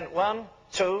she sent 1,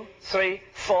 2, 3,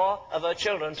 4 of her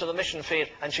children to the mission field,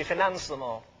 and she financed them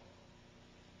all.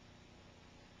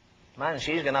 Man,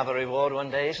 she's going to have a reward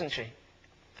one day, isn't she?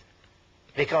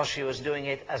 Because she was doing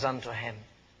it as unto Him.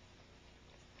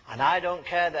 And I don't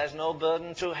care, there's no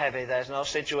burden too heavy, there's no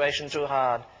situation too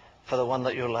hard for the one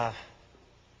that you love.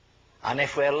 And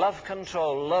if we're love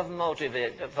controlled, love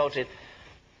motivated,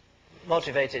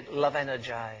 love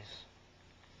energized,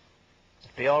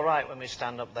 it'll be all right when we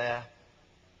stand up there.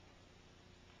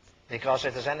 Because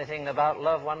if there's anything about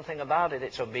love, one thing about it,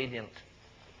 it's obedient.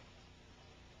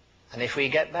 And if we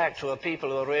get back to a people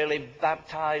who are really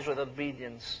baptized with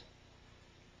obedience,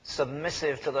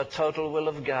 submissive to the total will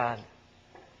of God,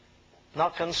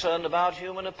 not concerned about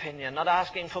human opinion, not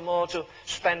asking for more to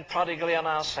spend prodigally on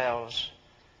ourselves,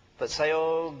 but say,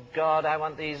 oh God, I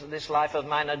want this life of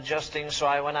mine adjusting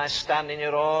so when I stand in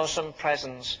your awesome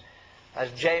presence,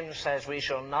 as James says, we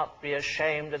shall not be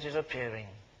ashamed at his appearing.